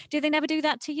about. Did they never do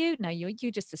that to you? No, you're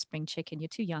just a spring chicken. You're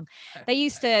too young. They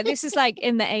used to, this is like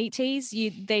in the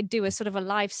 80s, they'd do a sort of a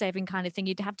life-saving kind of thing.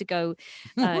 You'd have to go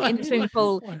in the swimming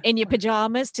pool in your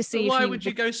pajamas to see. Why would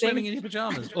you go swimming in your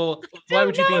pajamas, or why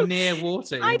would you be near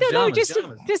water? I don't know, just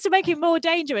to make it more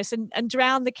dangerous and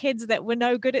drown the kids that were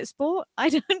no good at sport. I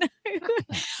don't know.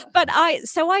 But I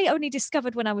only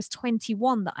discovered when I was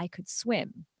 21 that I could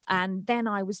swim. And then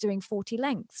I was doing 40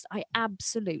 lengths. I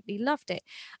absolutely loved it.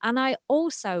 And I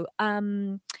also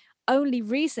only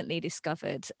recently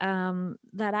discovered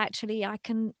that actually I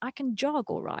can jog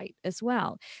all right as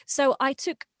well. So I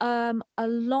took a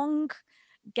long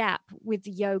gap with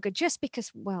the yoga, just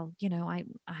because, well, I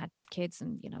had kids,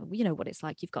 and you know what it's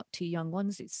like. You've got two young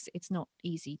ones. It's not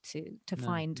easy to No.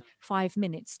 find 5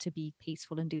 minutes to be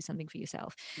peaceful and do something for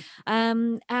yourself.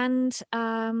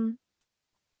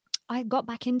 I got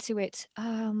back into it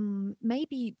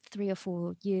maybe 3 or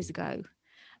 4 years ago,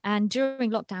 and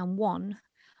during lockdown one,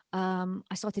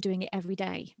 I started doing it every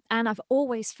day, and I've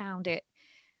always found it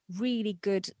really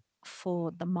good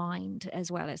for the mind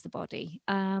as well as the body.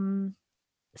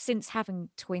 Since having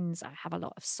twins, I have a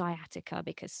lot of sciatica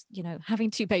because, having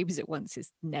two babies at once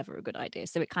is never a good idea.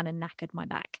 So it kind of knackered my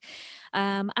back.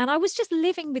 And I was just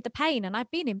living with the pain, and I've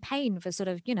been in pain for sort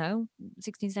of,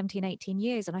 16, 17, 18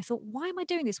 years. And I thought, why am I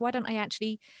doing this? Why don't I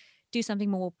actually do something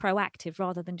more proactive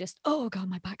rather than just, oh God,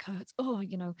 my back hurts.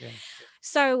 Yeah.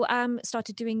 So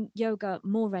started doing yoga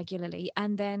more regularly.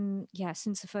 And then,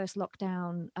 since the first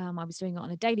lockdown, I was doing it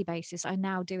on a daily basis. I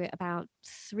now do it about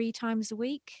 3 times a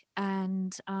week.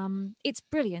 And it's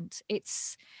brilliant.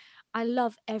 I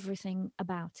love everything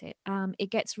about it. It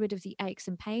gets rid of the aches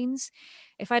and pains.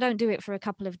 If I don't do it for a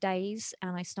couple of days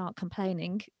and I start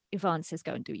complaining, Ivan says,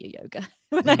 go and do your yoga.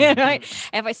 Right?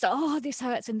 If I start, oh, this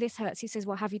hurts and this hurts, he says,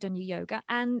 well, have you done your yoga?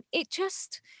 And it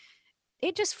just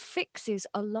fixes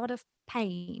a lot of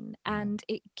pain, and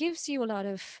it gives you a lot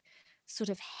of sort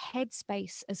of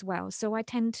headspace as well. So I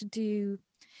tend to do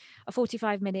a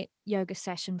 45-minute yoga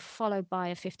session followed by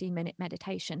a 15-minute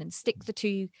meditation, and stick the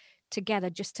two together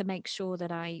just to make sure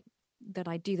that I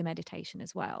do the meditation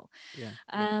as well.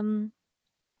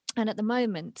 And at the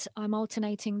moment, I'm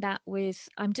alternating that with,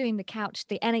 I'm doing the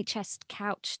NHS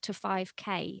Couch to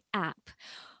 5K app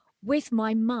with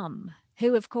my mum,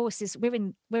 who of course we're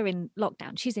in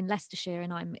lockdown. She's in Leicestershire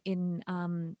and I'm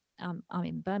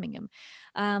in Birmingham.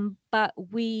 But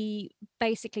we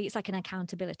basically, it's like an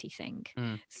accountability thing.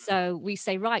 So we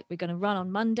say, right, we're going to run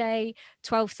on Monday,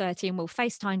 12:30, and we'll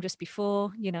FaceTime just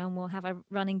before, and we'll have our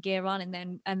running gear on,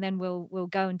 and then we'll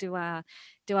go and do our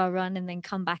run, and then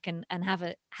come back and have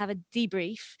a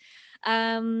debrief.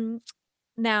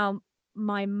 Now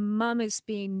my mum has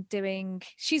been doing,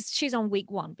 she's on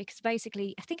week 1, because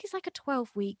basically I think it's like a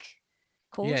 12-week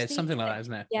course. Yeah, it's something like that,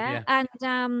 isn't it? Yeah.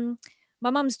 And my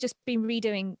mum's just been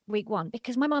redoing week 1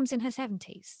 because my mum's in her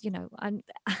 70s,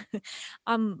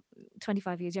 I'm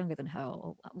 25 years younger than her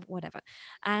or whatever.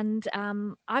 And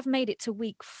I've made it to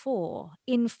week 4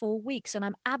 in 4 weeks, and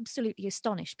I'm absolutely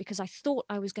astonished, because I thought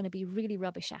I was going to be really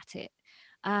rubbish at it.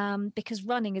 Because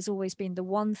running has always been the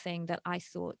one thing that I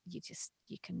thought you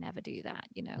can never do that.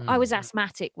 I was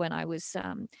asthmatic when I was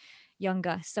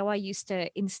younger, so I used to,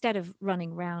 instead of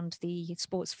running around the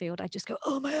sports field, I just go,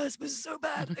 oh, my asthma's so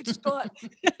bad, I just got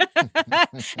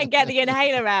and get the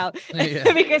inhaler out.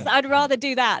 Because I'd rather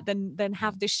do that than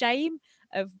have the shame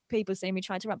of people seeing me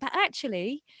trying to run. But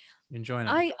actually, enjoying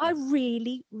it. I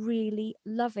really, really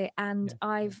love it. And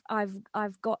I've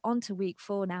got onto week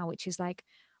 4 now, which is like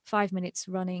 5 minutes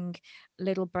running,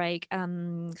 little break,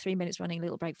 3 minutes running,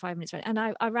 little break, 5 minutes running. And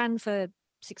I ran for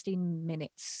 16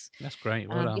 minutes. That's great.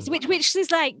 Well done. Which is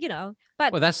like,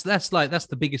 but well, that's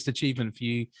the biggest achievement for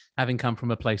you, having come from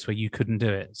a place where you couldn't do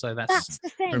it. So that's the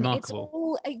thing.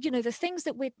 Remarkable. It's all, the things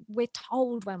that we're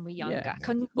told when we're younger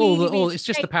can it's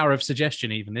just the power of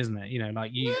suggestion, even, isn't it?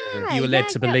 Like you were led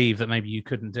to believe that maybe you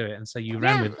couldn't do it, and so you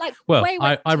ran with it. Well,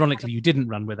 ironically, you didn't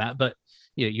run with that, but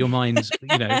your mind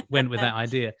went with that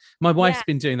idea. My wife's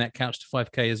been doing that Couch to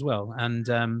 5K as well, and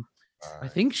I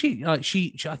think I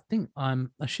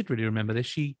should really remember this.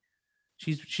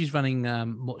 She's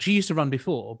running. She used to run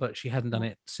before, but she hadn't done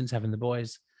it since having the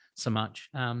boys so much.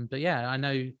 But yeah, I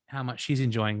know how much she's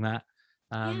enjoying that.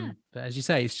 But as you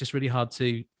say, it's just really hard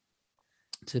to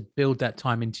build that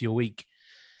time into your week.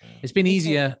 It's been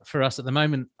easier for us at the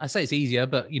moment. I say it's easier,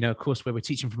 but of course, where we're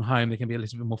teaching from home, there can be a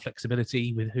little bit more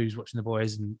flexibility with who's watching the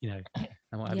boys and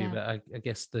and what have you. But I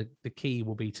guess the key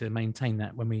will be to maintain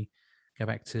that when we go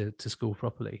back to school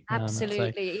properly.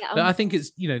 Absolutely. But I think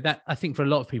it's that I think for a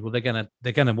lot of people they're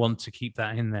gonna want to keep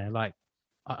that in there. Like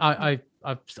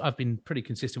I've been pretty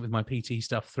consistent with my PT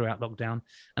stuff throughout lockdown,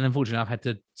 and unfortunately I've had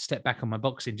to step back on my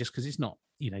boxing just because it's not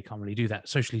can't really do that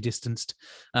socially distanced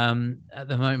at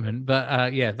the moment.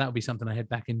 But that would be something I head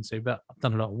back into. But I've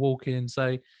done a lot of walking,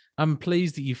 so I'm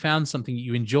pleased that you found something that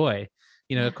you enjoy.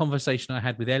 A conversation I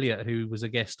had with Elliot, who was a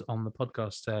guest on the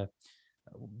podcast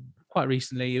quite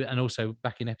recently, and also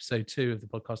back in episode 2 of the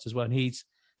podcast as well. And he's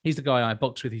the guy I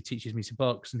box with. He teaches me to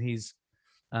box, and he's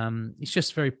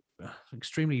just very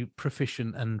extremely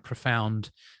proficient and profound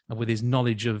with his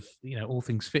knowledge of all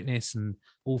things fitness and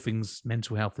all things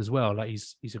mental health as well. Like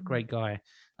he's a great guy,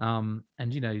 and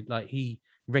like he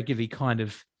regularly kind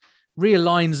of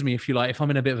realigns me, if you like, if I'm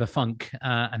in a bit of a funk,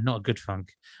 and not a good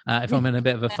funk, if I'm in a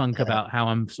bit of a funk about how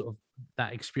I'm sort of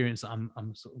that experience that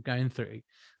I'm sort of going through.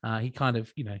 He kind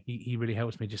of, he really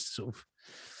helps me just to sort of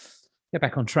get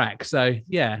back on track. So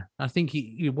yeah, I think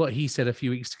what he said a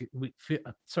few weeks ago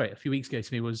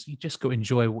to me was, you just got to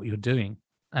enjoy what you're doing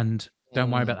and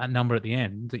don't worry about that number at the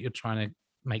end that you're trying to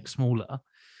make smaller.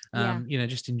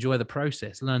 Just enjoy the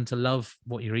process, learn to love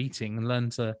what you're eating, and learn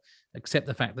to accept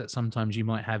the fact that sometimes you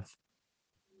might have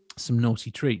some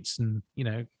naughty treats and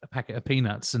a packet of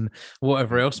peanuts and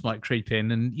whatever else might creep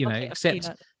in, and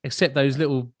accept those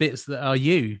little bits that are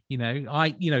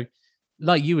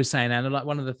like you were saying, Anna, like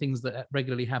one of the things that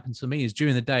regularly happens for me is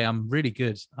during the day I'm really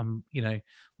good, I'm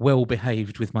well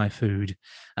behaved with my food,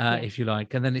 if you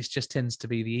like, and then it just tends to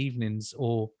be the evenings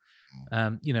or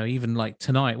even like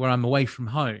tonight where I'm away from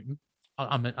home.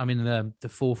 I'm in the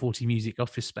 440 Music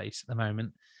office space at the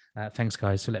moment. Thanks,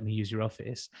 guys, for letting me use your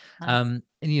office. Nice.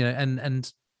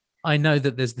 And I know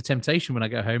that there's the temptation when I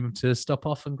go home to stop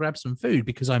off and grab some food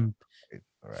because I'm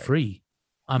free.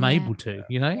 I'm able to,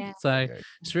 So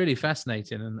it's really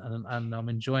fascinating, and I'm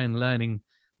enjoying learning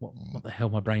what the hell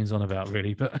my brain's on about,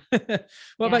 really. But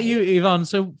what about you, Ivan?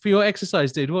 So for your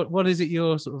exercise, dude, what is it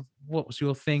your sort of, what's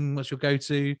your thing? What's your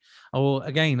go-to? Or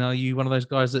again, are you one of those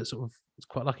guys that sort of is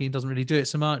quite lucky and doesn't really do it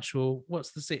so much? Or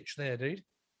what's the sitch there, dude?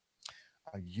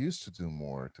 I used to do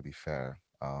more, to be fair.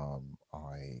 I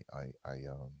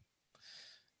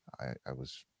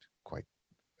was quite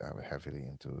heavily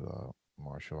into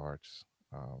martial arts,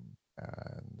 and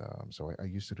so I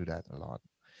used to do that a lot,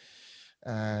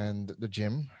 and the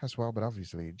gym as well. But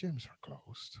obviously, gyms are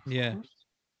closed. Yeah.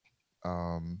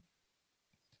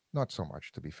 Not so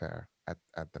much, to be fair,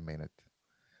 at the minute.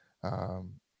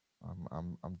 Um,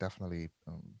 I'm definitely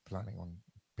planning on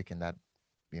picking that,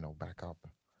 back up.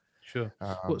 Sure.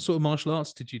 What Um, sort of martial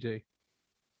arts did you do?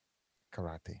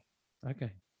 Karate.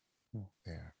 Okay.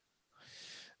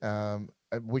 Yeah.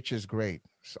 Which is great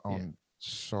on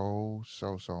so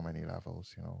many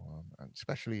levels, and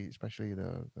especially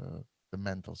the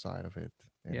mental side of it,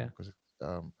 because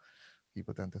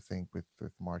people tend to think with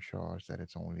martial arts that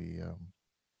it's only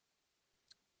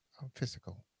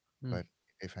physical, but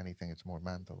if anything, it's more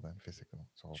mental than physical.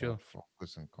 It's all about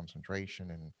focus and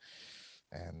concentration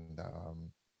and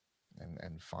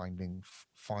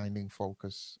finding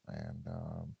focus and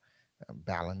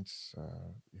balance.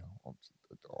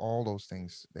 All those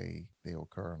things they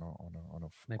occur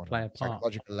They on play a a part.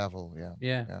 psychological level.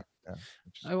 Yeah.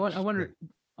 I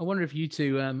wonder if you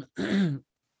two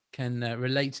can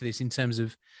relate to this in terms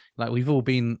of, like, we've all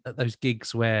been at those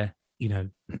gigs where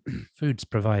food's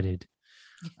provided,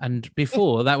 and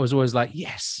before that was always like,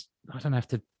 yes, I don't have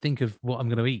to think of what I'm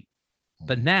going to eat.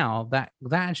 But now that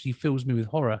actually fills me with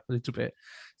horror a little bit,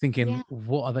 thinking,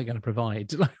 what are they going to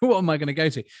provide? Like, what am I going to go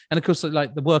to? And of course,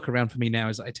 like, the workaround for me now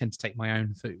is that I tend to take my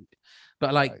own food.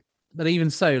 But but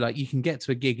even so, like, you can get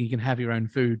to a gig and you can have your own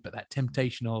food, but that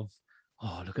temptation of,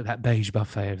 oh, look at that beige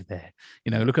buffet over there.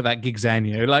 Look at that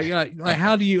gigzania. Like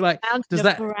how do you does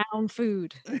that brown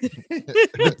food?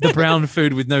 the brown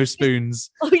food with no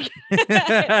spoons.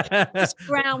 Just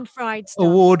brown fried stuff.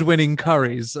 Award-winning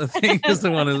curries, I think, is the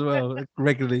one as well that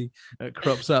regularly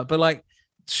crops up. But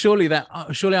surely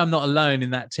I'm not alone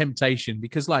in that temptation,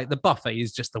 because the buffet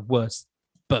is just the worst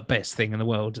but best thing in the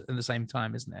world at the same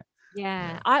time, isn't it?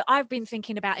 Yeah. I've been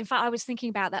thinking about, in fact, I was thinking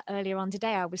about that earlier on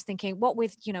today. I was thinking, what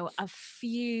with, a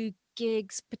few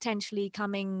gigs potentially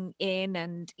coming in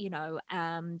and,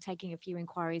 taking a few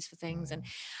inquiries for things. And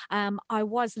I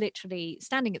was literally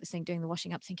standing at this thing doing the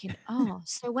washing up thinking,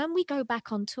 so when we go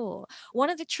back on tour, one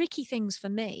of the tricky things for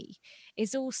me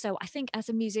is also, I think as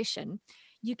a musician,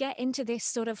 you get into this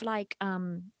sort of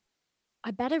I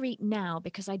better eat now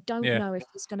because I don't know if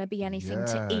there's going to be anything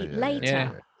to eat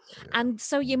later. And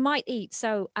so you might eat.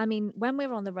 So, I mean, when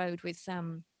we're on the road with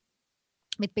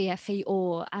BFE,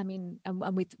 or and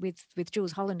with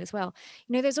Jules Holland as well,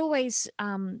 there's always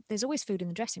food in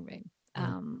the dressing room.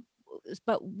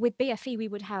 But with BFE, we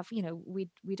would have,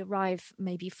 we'd arrive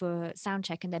maybe for sound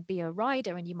check, and there'd be a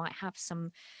rider, and you might have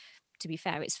some. To be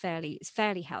fair, it's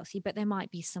fairly healthy, but there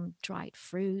might be some dried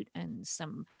fruit and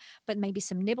but maybe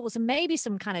some nibbles and maybe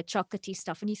some kind of chocolatey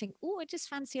stuff. And you think, oh, I just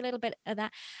fancy a little bit of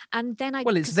that. And then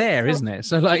it's there, isn't it?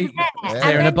 So it's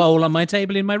there in a bowl on my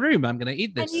table in my room. I'm going to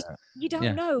eat this. You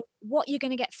don't know what you're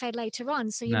going to get fed later on.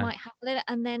 So you might have a little,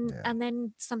 and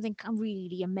then something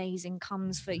really amazing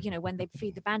comes for, when they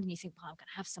feed the band, and you think, well, I'm going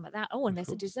to have some of that. Oh, and there's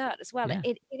a dessert as well. Yeah.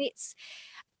 It's,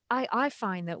 I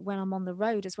find that when I'm on the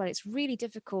road as well, it's really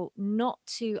difficult not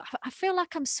to. I feel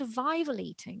like I'm survival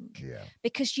eating Yeah.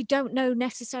 because you don't know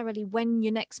necessarily when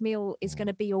your next meal is going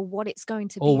to be or what it's going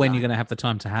to Or be when like. you're going to have the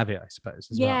time to have it, I suppose,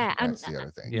 as well. Yeah, and That's the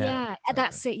other thing. Yeah.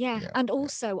 that's it. Yeah, Yeah. and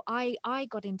also I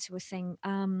got into a thing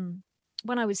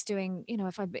when I was doing,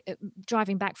 if I'm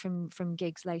driving back from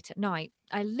gigs late at night,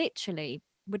 I literally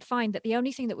would find that the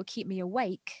only thing that would keep me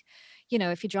awake,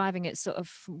 if you're driving at sort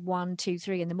of 1, 2,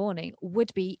 3 in the morning,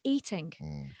 would be eating.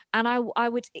 Mm. And I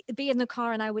would be in the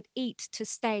car and I would eat to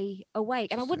stay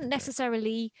awake. And I Just wouldn't okay.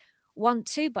 necessarily want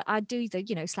to, but I'd do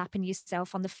the, slapping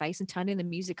yourself on the face and turning the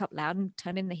music up loud and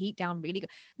turning the heat down really good.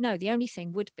 No, the only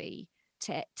thing would be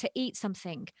to eat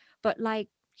something, but like,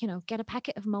 get a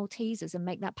packet of Maltesers and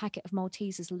make that packet of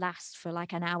Maltesers last for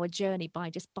like an hour journey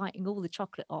by just biting all the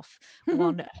chocolate off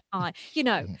one at a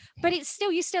time, but it's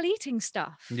still, you're still eating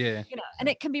stuff, Yeah. and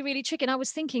it can be really tricky. And I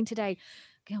was thinking today,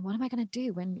 what am I going to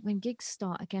do when gigs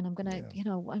start again? I'm going to,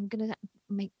 I'm going to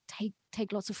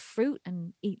take lots of fruit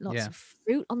and eat lots of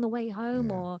fruit on the way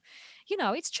home, or,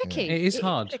 it's tricky. It is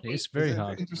hard. tricky. It's very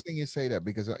hard. Interesting you say that,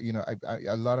 because a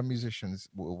lot of musicians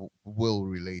will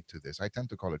relate to this. I tend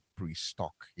to call it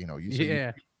pre-stock. You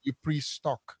say you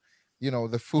pre-stock,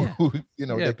 the food,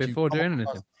 that before you come doing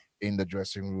across anything. in the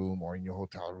dressing room or in your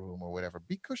hotel room or whatever,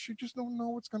 because you just don't know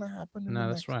what's gonna happen in the No,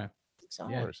 next that's right. 6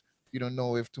 hours. You don't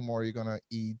know if tomorrow you're gonna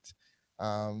eat.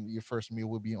 Your first meal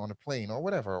will be on a plane or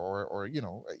whatever, or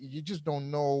you just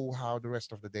don't know how the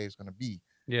rest of the day is gonna be.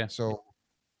 Yeah. So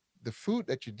the food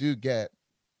that you do get,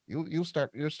 you'll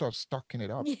start stocking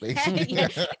it up, Yeah, basically. yeah.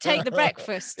 Take the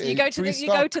breakfast. You go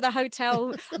to the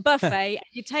hotel buffet.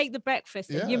 You take the breakfast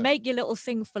and you Yeah. make your little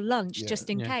thing for lunch just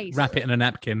in Yeah. case. Wrap it in a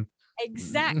napkin.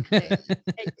 Exactly.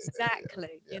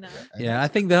 Exactly. And Yeah, I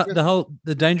that's think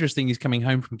the dangerous thing is coming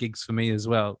home from gigs for me as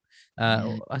well.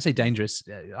 I say dangerous,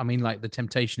 I mean like the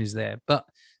temptation is there, but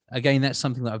again, that's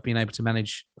something that I've been able to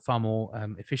manage far more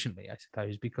efficiently, I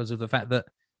suppose, because of the fact that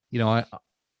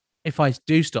if I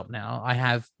do stop now, I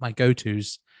have my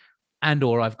go-tos, and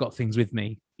or I've got things with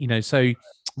me. So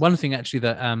one thing actually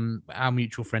that our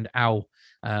mutual friend Al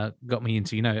got me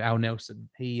into, Al Nelson,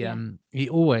 he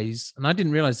always, and I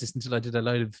didn't realize this until I did a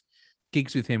load of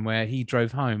gigs with him where he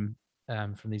drove home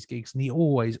from these gigs, and he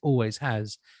always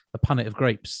has a punnet of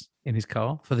grapes in his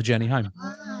car for the journey home.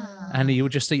 And he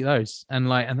would just eat those,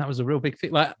 and that was a real big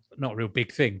thing, like not a real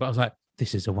big thing, but I was like,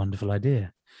 this is a wonderful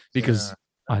idea, because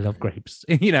I love grapes,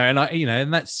 and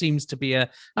that seems to be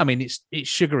it's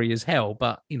sugary as hell,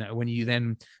 but when you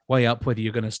then weigh up whether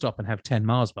you're going to stop and have 10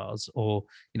 Mars bars or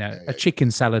a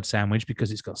chicken salad sandwich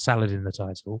because it's got salad in the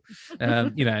title,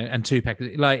 and 2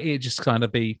 packets, it just kind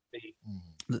of be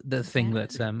the thing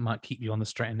that might keep you on the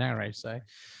straight and narrow. So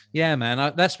yeah,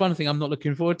 man, that's one thing I'm not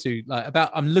looking forward to.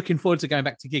 I'm looking forward to going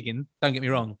back to gigging. Don't get me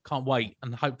wrong, can't wait,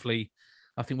 and hopefully,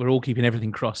 I think we're all keeping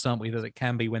everything crossed, aren't we, that it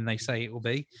can be when they say it will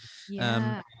be.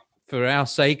 Yeah. For our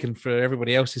sake and for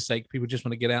everybody else's sake, people just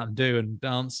want to get out and do and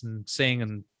dance and sing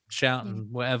and shout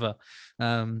and whatever.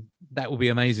 That will be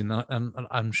amazing.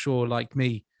 I'm sure, like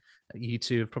me, you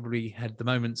two have probably had the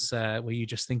moments where you're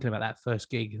just thinking about that first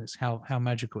gig, and it's how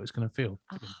magical it's going to feel.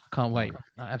 Can't wait.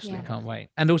 I absolutely can't wait.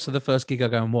 And also the first gig I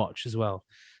go and watch as well.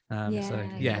 Let's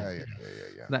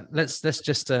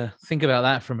just think about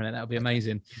that for a minute. That would be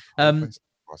amazing.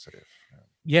 Positive.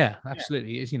 Yeah,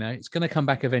 absolutely. It's it's going to come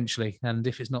back eventually, and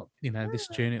if it's not this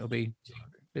June, it'll be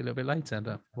a little bit later,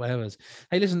 but whatever's.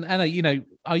 Hey, listen, Anna,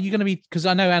 are you going to be, because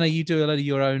I know, Anna, you do a lot of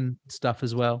your own stuff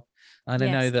as well, and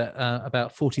I know that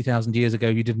about 40,000 years ago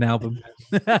you did an album.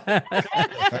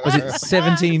 Was it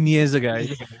 17 years ago?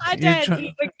 I don't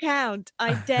even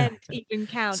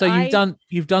count. So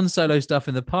you've done solo stuff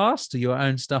in the past, or your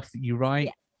own stuff that you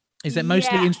write. Is that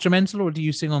mostly instrumental, or do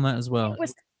you sing on that as well? It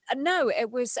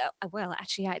was well,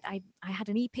 actually, I had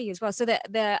an EP as well. So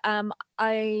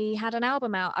I had an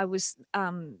album out. I was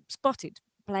spotted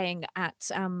playing at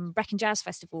Brecon Jazz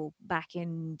Festival back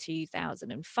in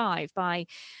 2005 by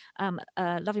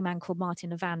a lovely man called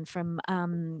Martin Iwan from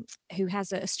who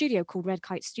has a studio called Red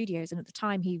Kite Studios, and at the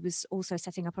time he was also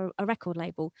setting up a record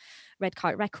label, Red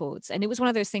Kite Records. And it was one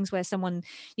of those things where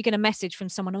you get a message from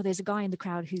someone, there's a guy in the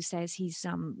crowd who says he's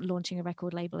launching a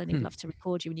record label and he'd love to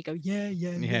record you, and you go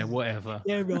yeah whatever,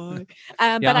 right.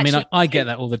 But I get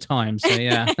that all the time, so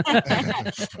yeah.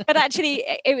 But actually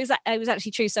it was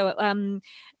actually true. So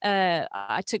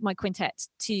I took my quintet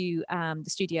to the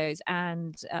studios,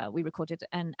 and we recorded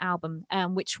an album,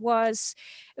 which was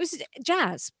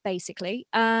jazz basically.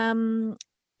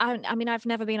 I mean, I've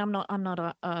never been. I'm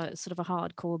not a sort of a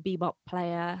hardcore bebop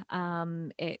player.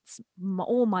 It's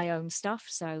all my own stuff.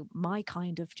 So my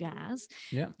kind of jazz.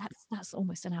 Yeah. That's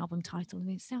almost an album title in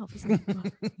itself, isn't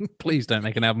it? Please don't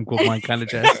make an album called My Kind of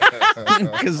Jazz,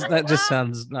 because that just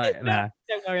sounds like nah.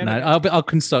 Don't worry, No, I'll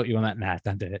consult you on that. Nah,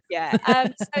 don't do it. Yeah.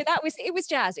 So it was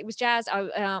jazz. It was jazz.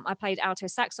 I played alto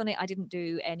sax on it. I didn't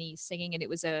do any singing, and it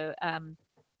was a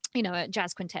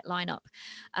jazz quintet lineup,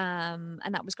 and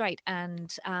that was great. And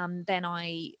then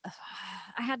I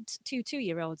had two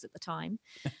 2-year-olds at the time,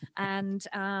 and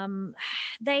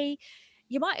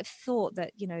you might have thought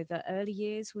that the early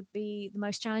years would be the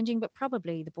most challenging, but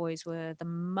probably the boys were the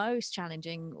most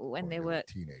challenging when they were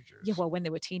teenagers. Yeah, well, when they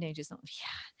were teenagers, not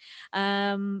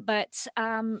but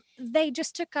they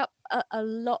just took up a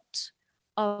lot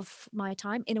of my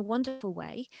time in a wonderful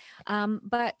way.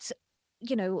 But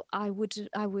I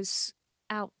was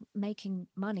out making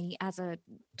money as a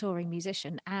touring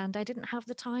musician, and I didn't have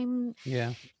the time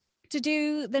to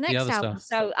do the next other album. stuff.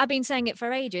 So I've been saying it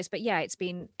for ages, but yeah, it's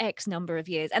been X number of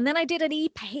years. And then I did an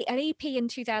EP in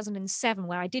 2007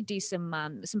 where I did do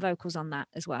some vocals on that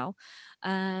as well.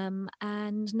 And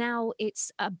now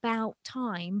it's about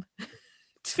time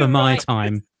For my write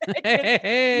time.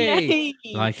 Hey,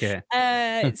 Yay. like it.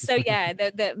 So yeah,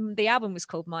 the album was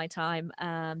called My Time.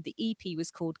 The EP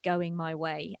was called Going My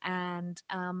Way, and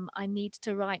I need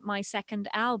to write my second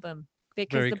album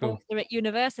because Very the cool. boys are at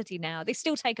university now. They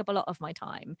still take up a lot of my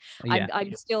time. Yeah.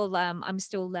 I'm still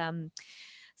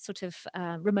sort of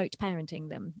remote parenting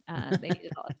them.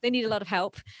 They need a lot of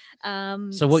help.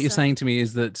 So what you're saying to me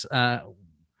is that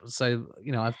so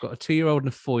I've got a 2-year-old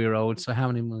and a 4-year-old. So how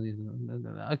many more?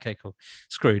 Okay, cool.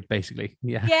 Screwed, basically.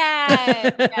 Yeah.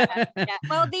 Yeah.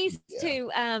 Well, these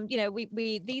two,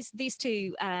 these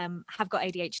two have got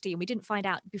ADHD, and we didn't find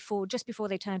out just before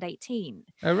they turned 18.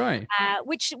 Oh right.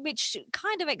 Which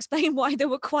kind of explained why they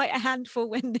were quite a handful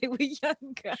when they were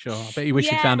younger. Sure. I bet you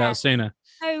wish you found out sooner.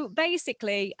 So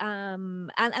basically, and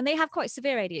they have quite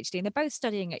severe ADHD, and they're both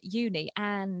studying at uni.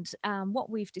 And what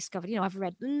we've discovered, I've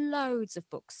read loads of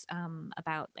books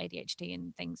about ADHD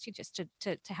and things just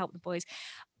to help the boys.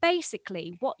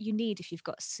 Basically, what you need if you've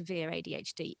got severe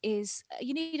ADHD is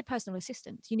you need a personal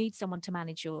assistant. You need someone to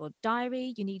manage your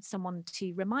diary. You need someone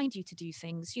to remind you to do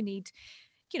things. You need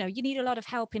a lot of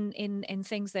help in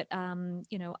things that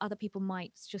other people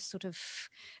might just sort of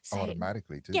say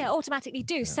automatically do. Yeah, automatically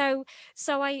do. Yeah.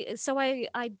 So I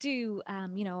do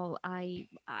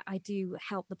I do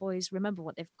help the boys remember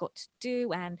what they've got to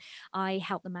do, and I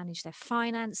help them manage their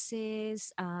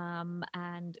finances.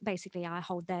 And basically I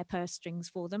hold their purse strings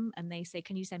for them, and they say,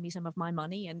 "Can you send me some of my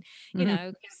money?" And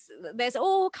there's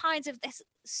all kinds of there's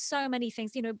so many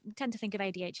things. Tend to think of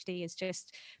ADHD as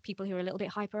just people who are a little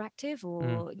bit hyperactive,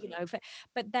 or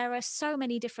but there are so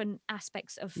many different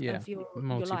aspects of your life.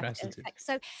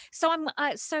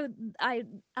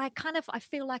 I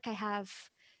feel like I have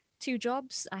 2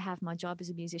 jobs. I have my job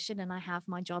as a musician, and I have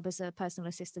my job as a personal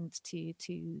assistant to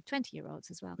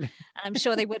 20-year-olds as well. And I'm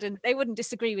sure they wouldn't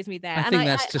disagree with me there. I think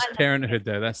that's just parenthood,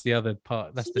 though. That's the other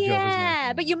part. That's the job, isn't it?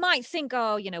 Yeah, but you might think,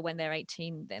 when they're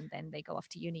 18, then they go off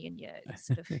to uni, and you're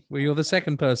sort of. Well, you're the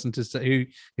second person to say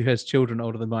who has children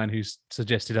older than mine who's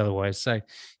suggested otherwise. So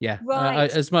yeah,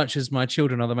 right. As much as my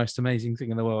children are the most amazing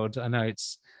thing in the world, I know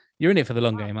you're in it for the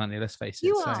long game, aren't you? Let's face it.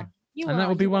 You are. That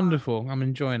would be wonderful. I'm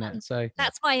enjoying it. So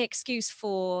that's my excuse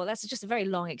that's just a very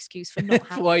long excuse for not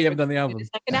having why you haven't done the album.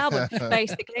 Second album,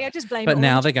 basically. I just blame But it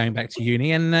now they're going back to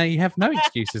uni, and you have no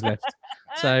excuses left.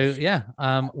 So yeah,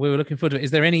 we were looking forward to it.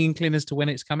 Is there any inkling as to when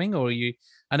it's coming, or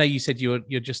I know you said you're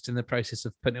just in the process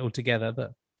of putting it all together,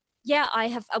 but yeah, I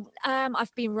have.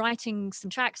 I've been writing some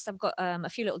tracks. I've got a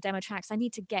few little demo tracks. I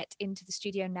need to get into the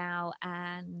studio now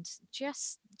and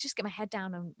just get my head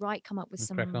down and come up with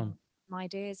some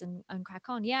ideas and crack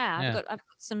on. Yeah,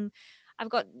 I've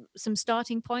got some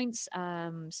starting points,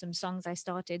 some songs I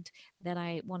started that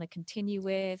I want to continue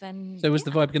with. And so was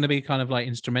the vibe going to be kind of like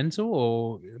instrumental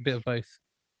or a bit of both?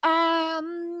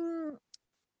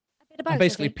 Both,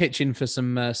 basically pitching for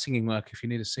some singing work if you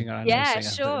need a singer. Yeah,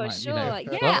 sure.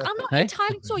 Yeah, I'm not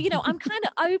entirely sure. I'm kind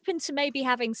of open to maybe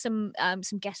having some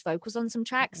guest vocals on some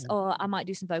tracks, or I might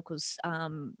do some vocals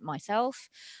myself.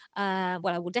 Well,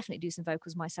 I will definitely do some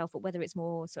vocals myself, but whether it's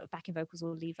more sort of backing vocals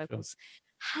or lead vocals,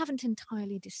 haven't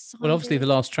entirely decided. Well, obviously the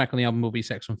last track on the album will be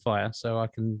 "Sex on Fire," so I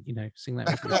can sing that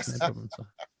with you, no problem. So,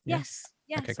 yeah. Yes.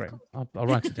 Okay, great. I'll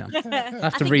write it down. I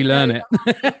have to relearn it.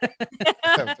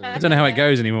 I don't know how it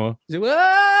goes anymore.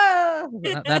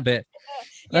 That bit.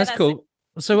 That's cool.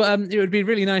 So it would be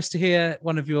really nice to hear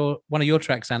one of your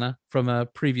tracks, Anna, from a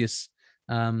previous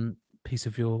piece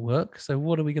of your work. So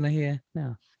what are we going to hear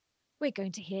now? We're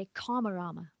going to hear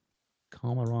Karmarama.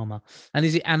 Karmarama. And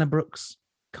is it Anna Brooks?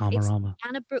 Karmarama.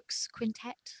 Anna Brooks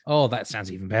Quintet. Oh, that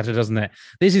sounds even better, doesn't it?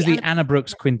 This is the Anna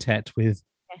Brooks Quintet with...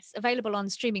 Yes, available on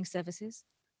streaming services.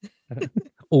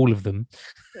 all of them.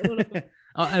 All of them.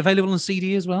 Available on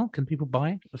CD as well? Can people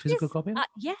buy a physical copy?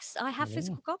 Yes, I have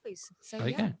physical copies. So there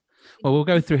you yeah. go. Well, we'll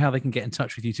go through how they can get in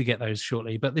touch with you to get those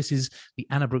shortly. But this is the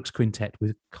Anna Brooks Quintet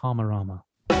with Karmarama.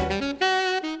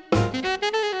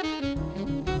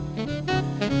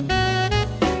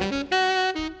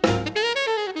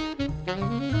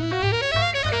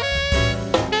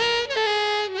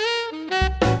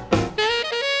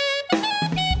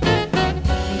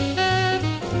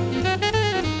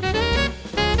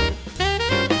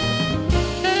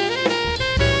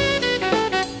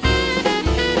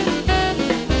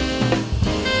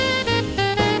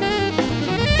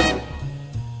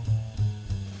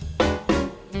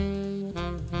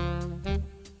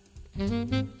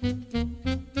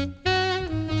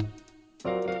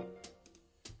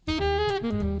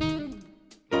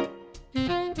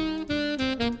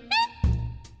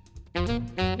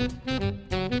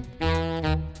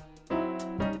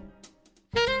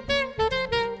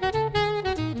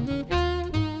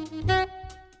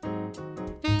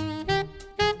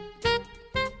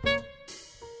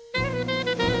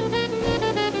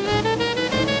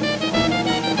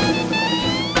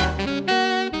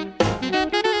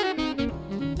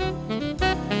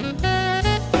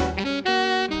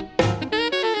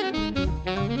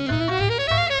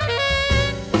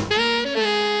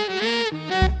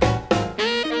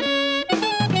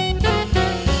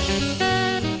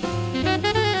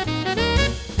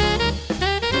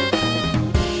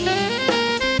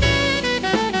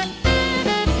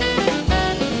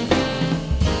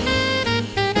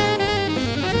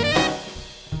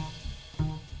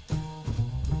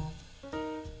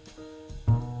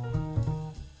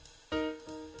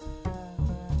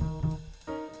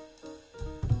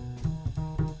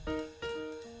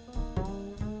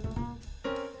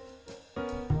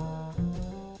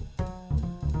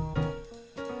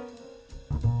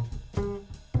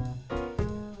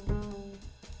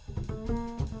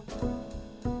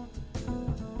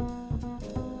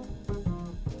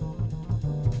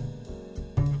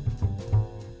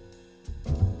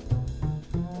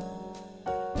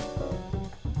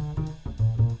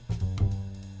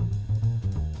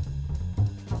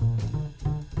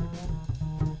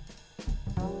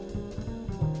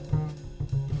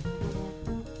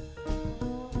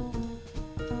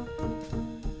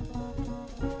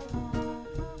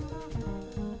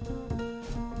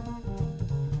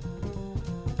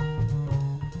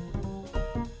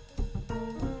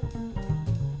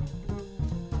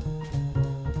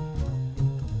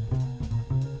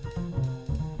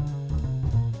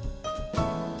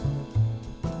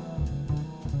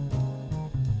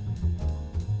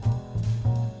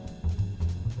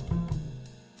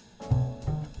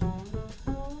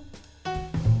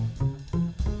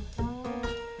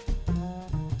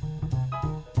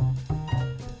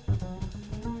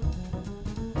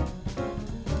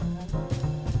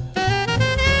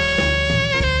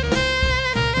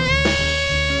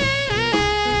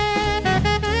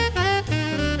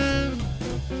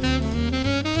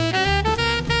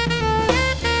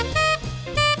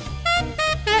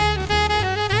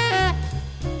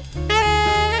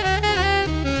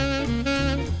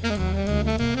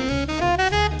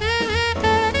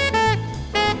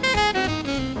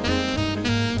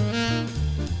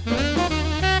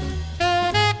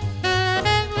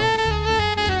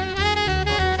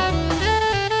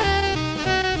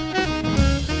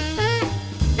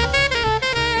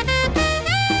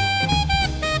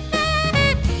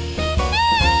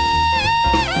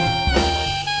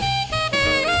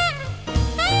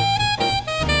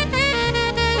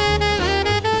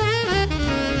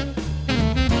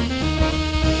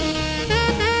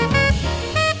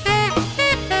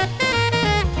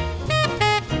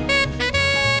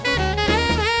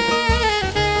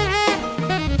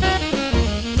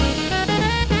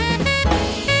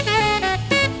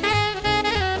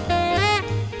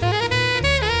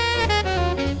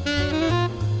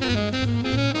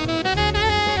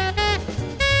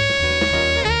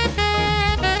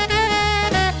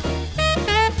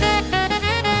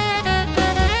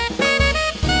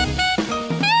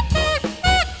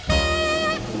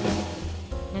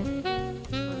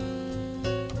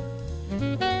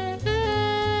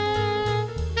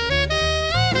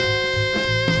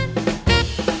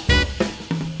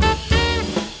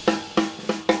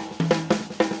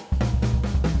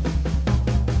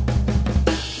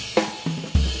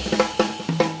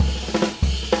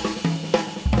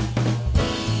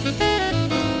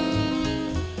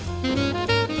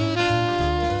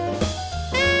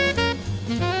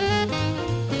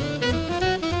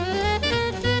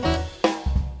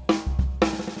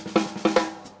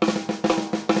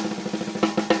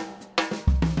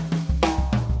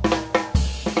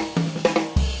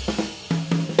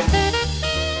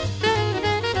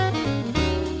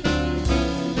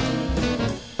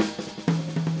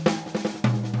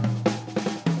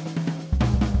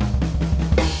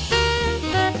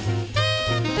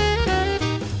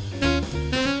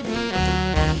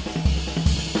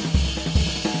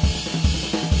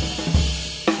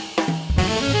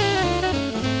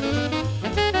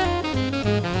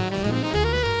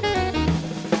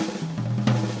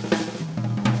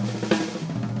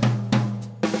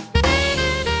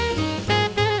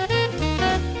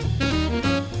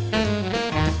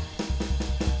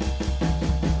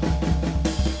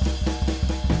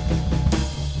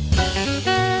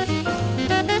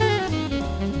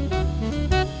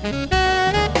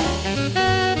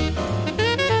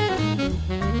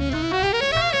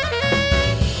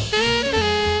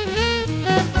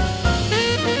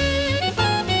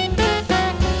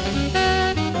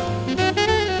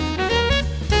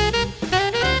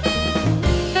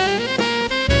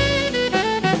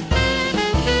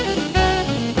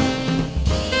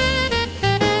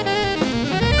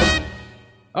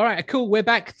 All right, cool. We're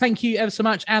back. Thank you ever so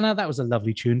much, Anna. That was a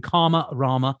lovely tune. Karma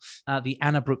Rama, the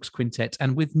Anna Brooks Quintet,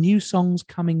 and with new songs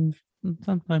coming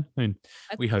sometime soon,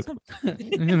 we hope,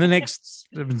 in the next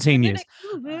 17 years.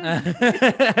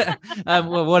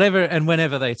 Well, whatever and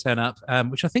whenever they turn up,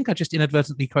 which I think I just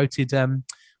inadvertently quoted,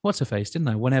 what's her face, didn't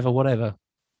I? Whenever, whatever.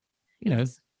 You know,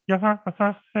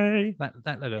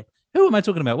 that logo. Who am I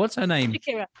talking about? What's her name?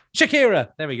 Shakira.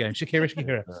 There we go. Shakira.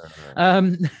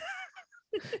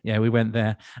 Yeah, we went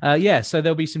there. So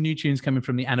there'll be some new tunes coming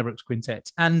from the Anna Brooks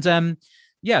Quintet, and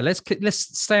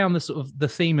let's stay on the sort of the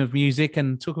theme of music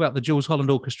and talk about the Jules Holland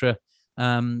Orchestra,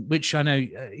 which I know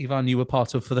Ivan, you were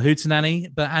part of for the Hootenanny,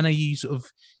 but Anna, you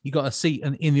got a seat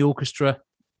in the orchestra.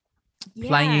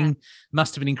 Playing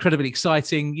must have been incredibly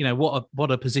exciting. You know, what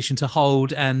a position to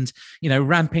hold, and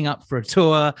ramping up for a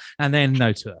tour and then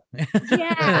no tour.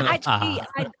 Actually,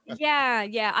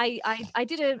 I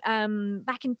did it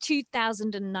back in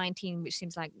 2019, which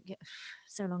seems like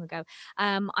so long ago.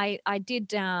 I did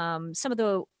some of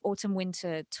the autumn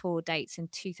winter tour dates in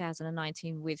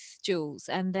 2019 with Jules,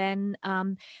 and then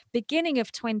beginning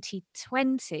of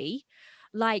 2020,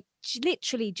 like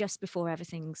literally just before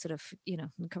everything sort of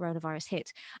coronavirus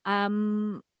hit,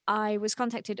 I was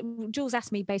contacted. Jules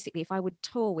asked me basically if I would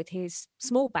tour with his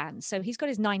small band. So he's got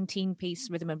his 19-piece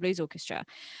rhythm and blues orchestra,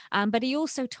 but he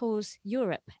also tours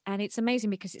Europe. And it's amazing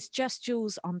because it's just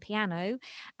Jules on piano,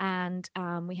 and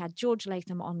we had George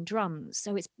Latham on drums.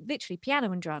 So it's literally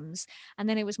piano and drums. And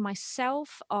then it was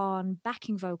myself on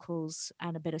backing vocals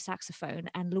and a bit of saxophone,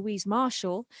 and Louise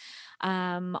Marshall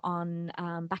on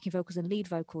backing vocals and lead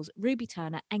vocals, Ruby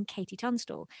Turner and Katie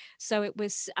Tunstall. So it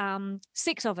was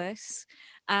 6 of us.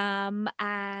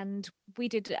 And we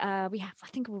did I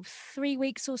think 3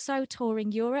 weeks or so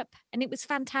touring Europe, and it was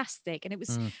fantastic, and it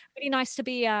was really nice to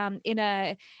be in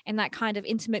that kind of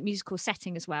intimate musical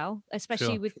setting as well,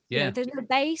 especially with there's no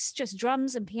bass, just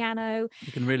drums and piano.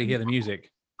 You can really hear the music.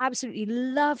 Absolutely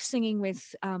love singing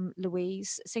with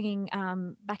Louise, singing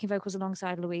backing vocals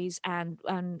alongside Louise and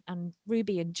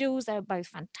Ruby and Jules. They're both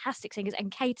fantastic singers,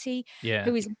 and Katie,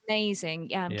 who is amazing.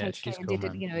 Katie came and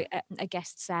did a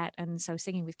guest set, and so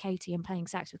singing with Katie and playing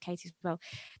sax with Katie as well.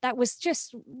 That was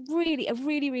just really a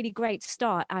really great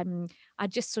start. I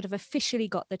just sort of officially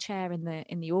got the chair in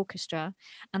the orchestra,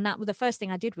 and that was the first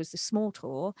thing I did was the small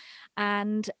tour,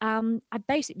 and I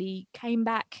basically came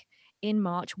back in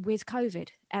March with COVID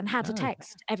and had to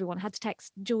text everyone, had to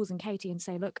text Jules and Katie and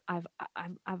say, look, I've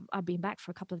been back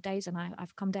for a couple of days and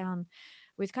I've come down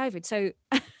with COVID. So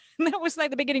that was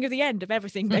like the beginning of the end of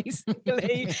everything,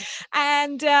 basically.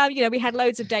 And we had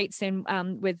loads of dates in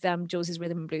with Jules's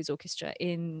Rhythm and Blues Orchestra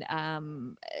in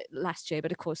last year,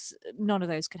 but of course none of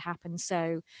those could happen.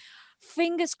 So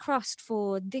fingers crossed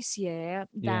for this year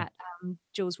that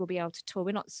Jules will be able to tour.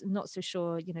 We're not so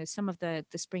sure. Some of the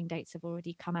spring dates have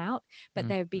already come out, but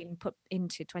they've been put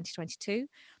into 2022.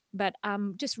 But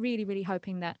just really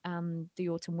hoping that the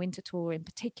autumn winter tour in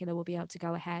particular will be able to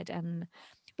go ahead.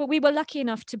 But we were lucky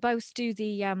enough to both do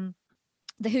the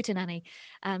Hootenanny,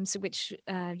 so which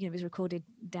was recorded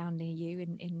down near you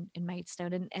in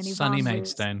Maidstone, and sunny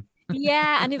Maidstone.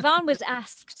 And Ivan was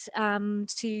asked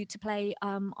to play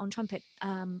on trumpet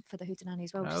for the Hootenanny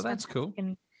as well. Oh, that's cool.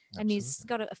 And he's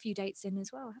got a few dates in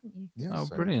as well, haven't you? Yes,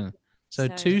 brilliant. So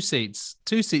 2 seats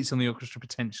on the orchestra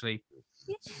potentially.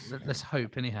 Yeah. Let's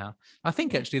hope anyhow. I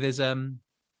think actually there's I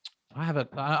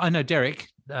know Derek,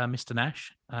 Mr.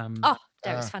 Nash.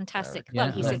 Derek's fantastic. Derek.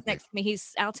 Well, he sits next to me.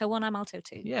 He's alto 1, I'm alto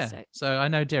 2. Yeah. So I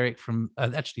know Derek from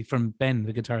Ben,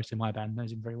 the guitarist in my band,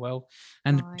 knows him very well.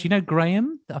 And do you know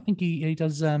Graham? I think he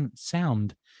does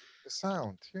sound.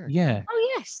 Sound, yeah.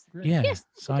 Oh yes. Yeah. Yes,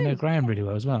 so I know Graham really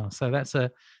well as well. So that's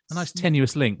a nice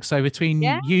tenuous link. So between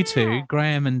you two,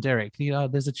 Graham and Derek,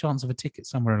 there's a chance of a ticket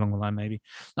somewhere along the line, maybe.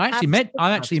 I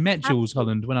actually met Jules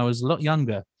Holland when I was a lot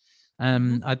younger.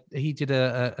 He did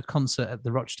a concert at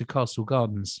the Rochester Castle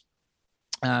Gardens,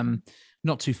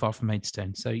 not too far from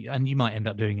Maidstone. So, and you might end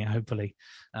up doing it, hopefully,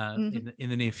 in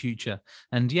the near future.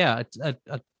 And a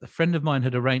friend of mine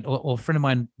had arranged, or a friend of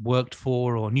mine worked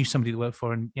for, or knew somebody that worked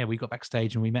for, and we got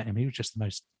backstage and we met him. He was just the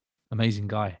most amazing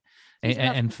guy.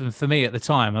 And for me at the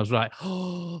time, I was like,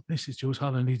 oh, this is Jules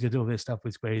Holland. He did all this stuff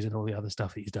with Squeeze and all the other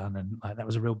stuff that he's done. And like, that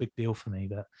was a real big deal for me.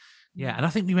 But and I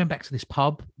think we went back to this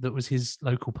pub that was his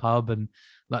local pub. And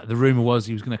like the rumor was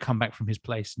he was going to come back from his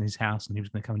place in his house and he was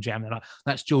going to come and jam. And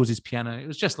that's Jules's piano. It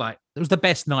was just like, it was the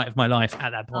best night of my life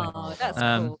at that point. Oh, that's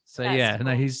cool. So that's cool.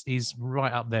 No, he's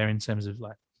right up there in terms of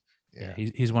like,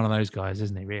 he's one of those guys,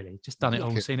 isn't he? Really, just done it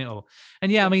all, seen it all.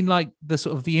 And I mean, like the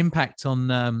sort of the impact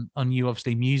on you,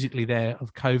 obviously musically there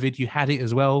of COVID, you had it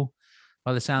as well,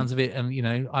 by the sounds of it.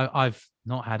 And I've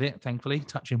not had it, thankfully,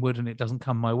 touching wood, and it doesn't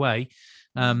come my way.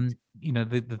 You know,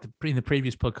 in the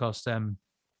previous podcast,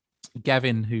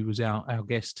 Gavin, who was our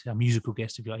guest, our musical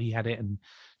guest, if you like, he had it and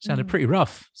sounded pretty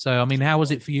rough. So, I mean, how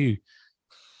was it for you?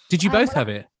 Did you both have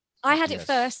it? I had it Yes.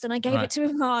 first, and I gave Right. it to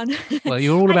Iwan. Well,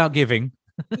 you're all about giving.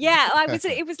 Yeah,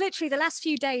 it was literally the last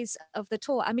few days of the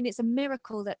tour. I mean, it's a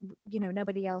miracle that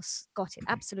nobody else got it.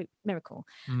 Absolute miracle.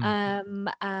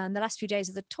 And the last few days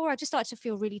of the tour, I just started to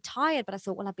feel really tired. But I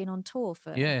thought, well, I've been on tour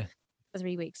for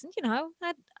 3 weeks, and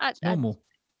It's normal.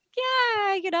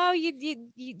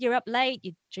 you're up late.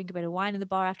 You drink a bit of wine in the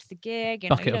bar after the gig.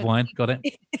 Bucket of wine, got it.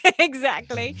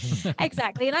 Exactly.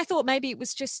 And I thought maybe it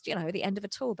was just the end of a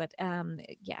tour, but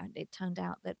it turned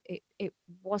out that it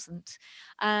wasn't.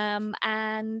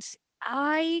 And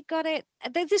I got it.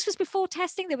 This was before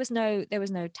testing. There was no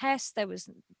test. There was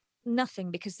nothing,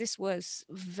 because this was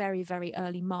very, very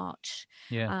early March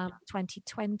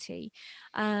 2020.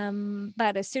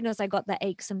 But as soon as I got the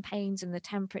aches and pains and the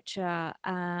temperature,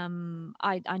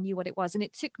 I knew what it was, and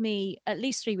it took me at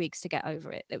least 3 weeks to get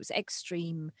over it. There was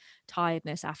extreme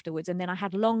tiredness afterwards, and then I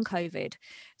had long COVID.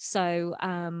 So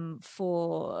I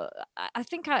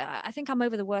think I'm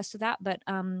over the worst of that, but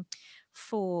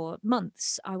for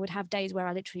months I would have days where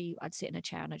I'd sit in a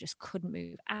chair and I just couldn't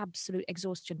move. Absolute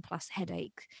exhaustion plus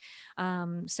headache.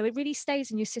 So it really stays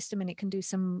in your system, and it can do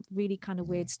some really kind of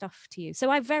weird stuff to you.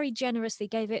 So I very generously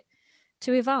gave it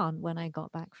to Ivan when I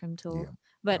got back from tour.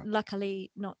 But luckily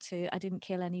I didn't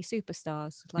kill any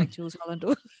superstars like Jules Holland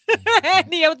or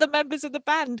any of the members of the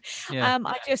band.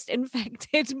 I just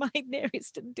infected my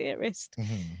nearest and dearest.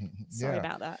 Sorry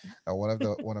about that. One of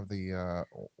the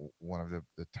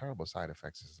terrible side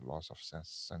effects is the loss of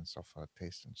sense of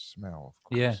taste and smell.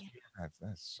 Of course.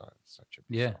 That's such a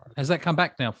bizarre Has that come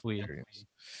back now for you? experience.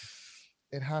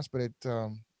 It has, but it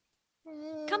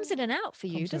Comes in and out for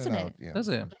you, doesn't it? Yeah. Does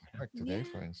it? Like today,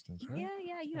 for instance, right?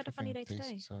 Yeah. You had a funny day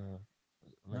today.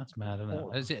 That's mad,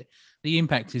 isn't it? The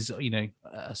impact is,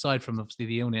 aside from obviously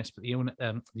the illness, but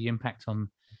the impact on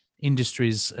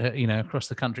industries, across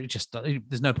the country. Just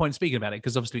there's no point speaking about it,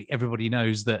 because obviously everybody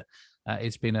knows that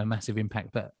it's been a massive impact.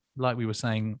 But like we were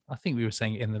saying, I think we were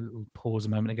saying it in the little pause a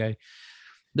moment ago,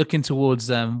 looking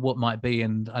towards what might be,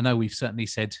 and I know we've certainly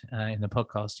said in the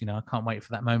podcast, I can't wait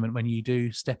for that moment when you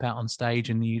do step out on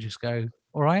stage and you just go,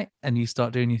 all right, and you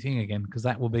start doing your thing again, because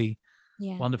that will be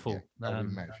wonderful. That'll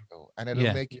be magical, and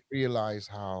it'll make you realize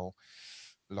how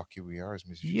lucky we are as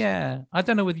musicians. Yeah, I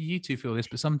don't know whether you two feel this,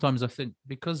 but sometimes I think,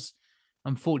 because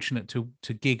I'm fortunate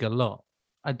to gig a lot,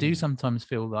 I do sometimes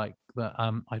feel like that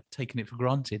I've taken it for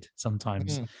granted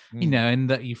sometimes, and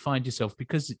that you find yourself,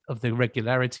 because of the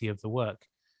regularity of the work,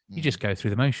 you just go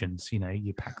through the motions.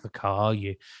 You pack the car,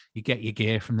 you get your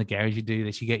gear from the garage, you do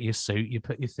this, you get your suit, you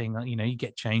put your thing on, you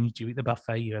get changed, you eat the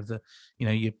buffet, you have the,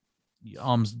 your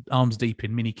arms deep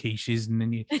in mini quiches, and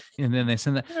then and then this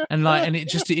and that, and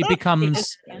it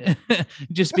becomes it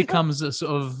just becomes a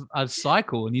sort of a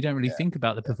cycle, and you don't really think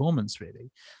about the performance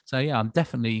really. So I'm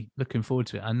definitely looking forward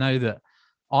to it. I know that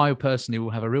I personally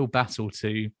will have a real battle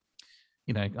to,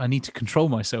 I need to control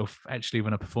myself actually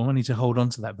when I perform. I need to hold on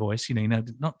to that voice,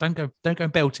 don't go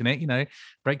belting it,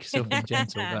 break yourself and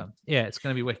gentle. But it's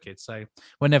going to be wicked. So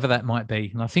whenever that might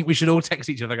be, and I think we should all text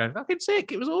each other going, fucking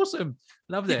sick, it was awesome,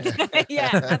 loved it.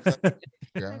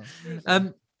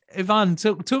 Ivan,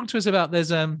 talk to us about,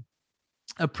 there's a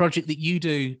project that you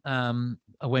do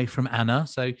away from Anna.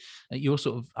 So you're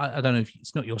sort of, I don't know if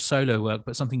it's not your solo work,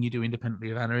 but something you do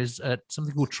independently of Anna is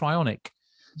something called Trionic.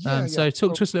 So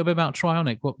talk to us a little bit about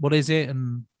Trionic. What is it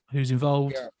and who's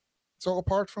involved? So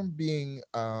apart from being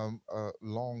a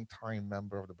long-time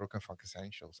member of the Brooklyn Funk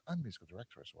Essentials and musical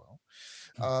director as well,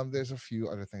 there's a few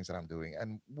other things that I'm doing.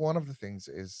 And one of the things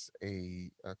is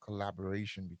a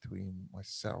collaboration between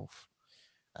myself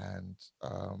and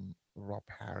Rob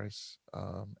Harris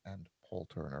and Paul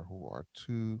Turner, who are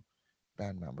two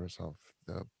band members of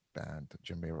the band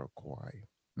Jamiroquai.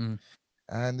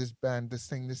 And this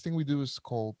thing we do is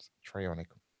called Trionic,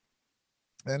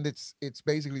 and it's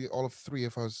basically all of three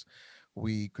of us.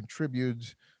 We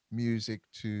contribute music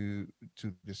to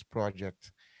this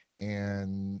project,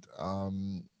 and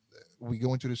we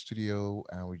go into the studio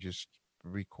and we just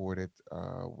record it.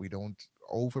 We don't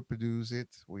overproduce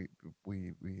it. We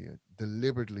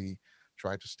deliberately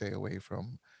try to stay away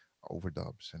from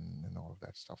overdubs and all of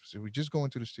that stuff. So we just go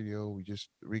into the studio, we just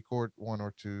record one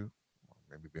or two,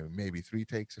 maybe three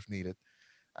takes if needed,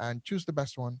 and choose the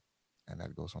best one, and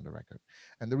that goes on the record.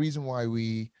 And the reason why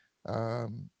we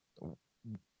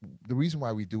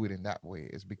do it in that way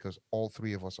is because all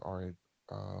three of us are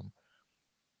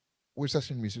we're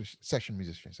session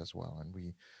musicians as well, and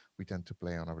we we tend to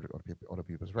play on other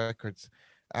people's records,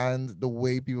 and the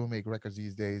way people make records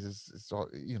these days is all,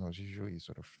 it's usually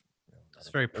sort of, It's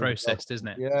very processed, isn't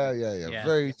it? Yeah.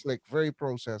 Very slick, very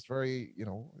processed, very, a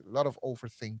lot of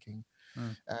overthinking.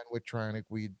 And with Trionic,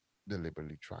 we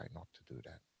deliberately try not to do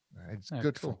that. It's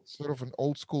good for sort of an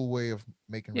old school way of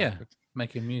making records,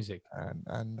 making music,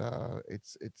 and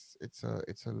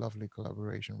it's a lovely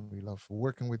collaboration. We love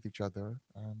working with each other,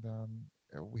 and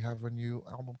we have a new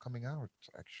album coming out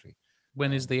actually.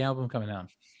 When is the album coming out?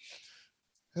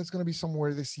 It's going to be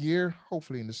somewhere this year,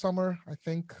 hopefully in the summer. I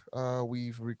think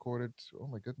we've recorded, oh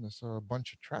my goodness, a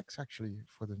bunch of tracks actually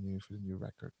for the new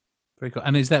record. Very cool.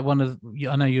 And is that one of?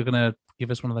 I know you're going to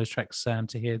give us one of those tracks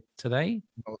to hear today.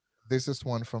 No, this is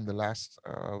one from the last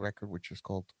record, which is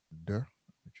called "De,"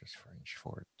 which is French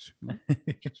for two.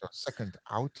 It's our second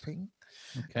outing,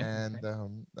 and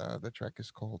the track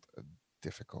is called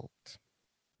 "Difficult."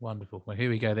 Wonderful. Well,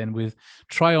 here we go then with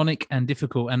Trionic and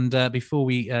Difficult. And before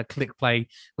we click play,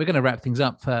 we're going to wrap things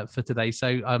up for today. So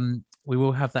we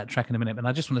will have that track in a minute. And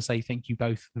I just want to say thank you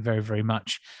both very, very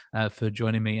much for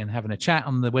joining me and having a chat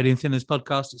on the Wedding Thinners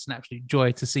podcast. It's an absolute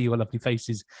joy to see your lovely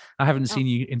faces. I haven't seen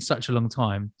you in such a long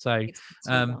time. So,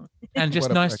 and just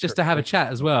nice just to have a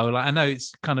chat as well. Like, I know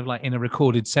it's kind of like in a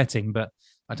recorded setting, but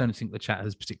I don't think the chat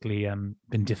has particularly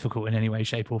been difficult in any way,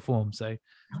 shape, or form. So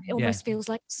it almost feels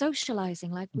like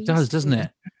socializing, like we it does, doesn't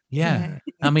it? Yeah.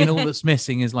 I mean, all that's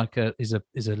missing is like a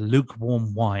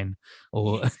lukewarm wine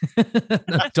or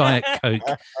a Diet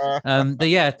Coke. But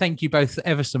yeah, thank you both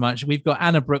ever so much. We've got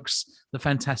Anna Brooks, the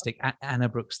fantastic Anna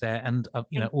Brooks there, and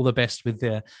all the best with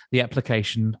the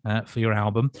application for your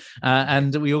album.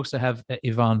 And we also have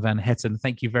Iwan VanHetten.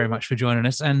 Thank you very much for joining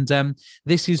us. And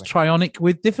this is Trionic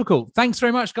with Difficult. Thanks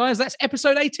very much, guys. That's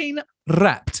episode 18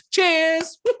 wrapped.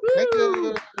 Cheers. Thank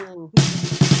you.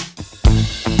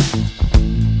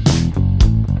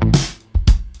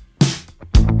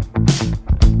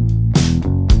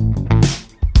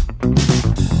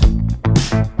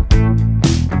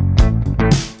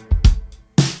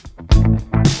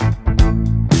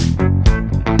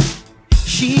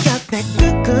 She got that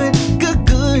good.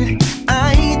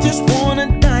 I just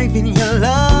wanna dive in. Your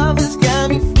love has got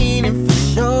me feeling for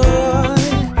sure.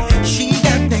 She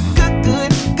got that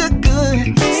good.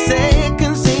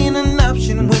 Seconds ain't an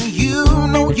option when you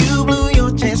know you blew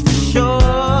your chance for sure.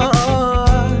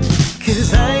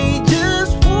 'Cause I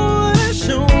just wanna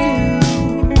show you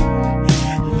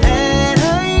that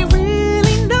I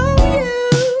really know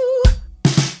you.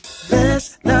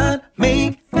 Let's not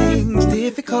make things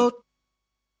difficult.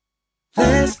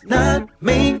 Let's not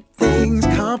make things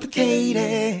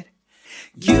complicated.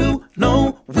 You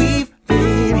know we've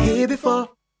been here before.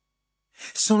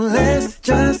 So let's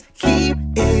just keep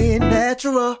it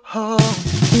natural.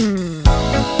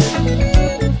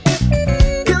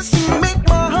 'Cause you make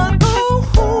my heart go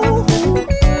ooh.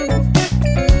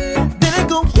 Then it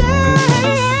go yeah.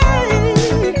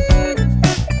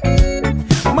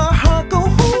 My heart go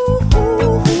ooh.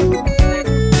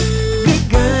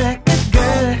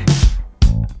 Good.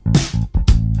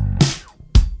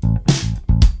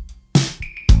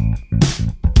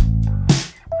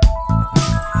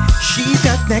 She's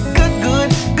got that good.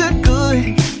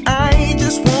 I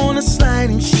just wanna slide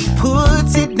and she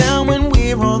puts it down when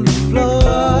we're on the floor.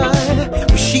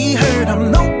 But she heard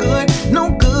I'm no good.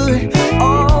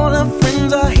 All her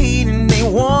friends are hating, they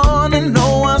wanna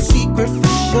know our secret for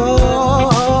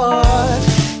sure.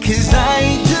 'Cause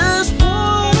I just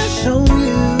wanna show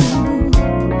you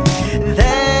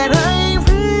that I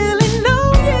really know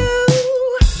you.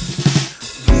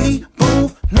 We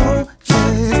both know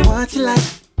just what you like.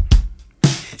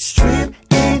 Strip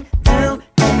it down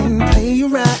and play you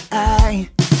right.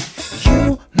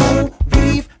 You know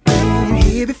we've been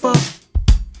here before.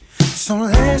 So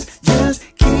let's just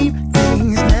keep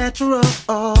things natural.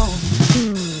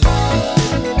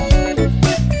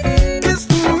 'Cause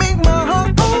you make my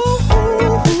heart go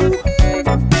ooh.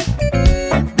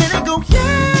 Then it go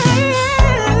yeah.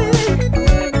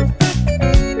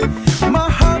 My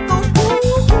heart go ooh.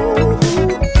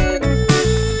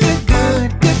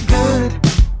 Good.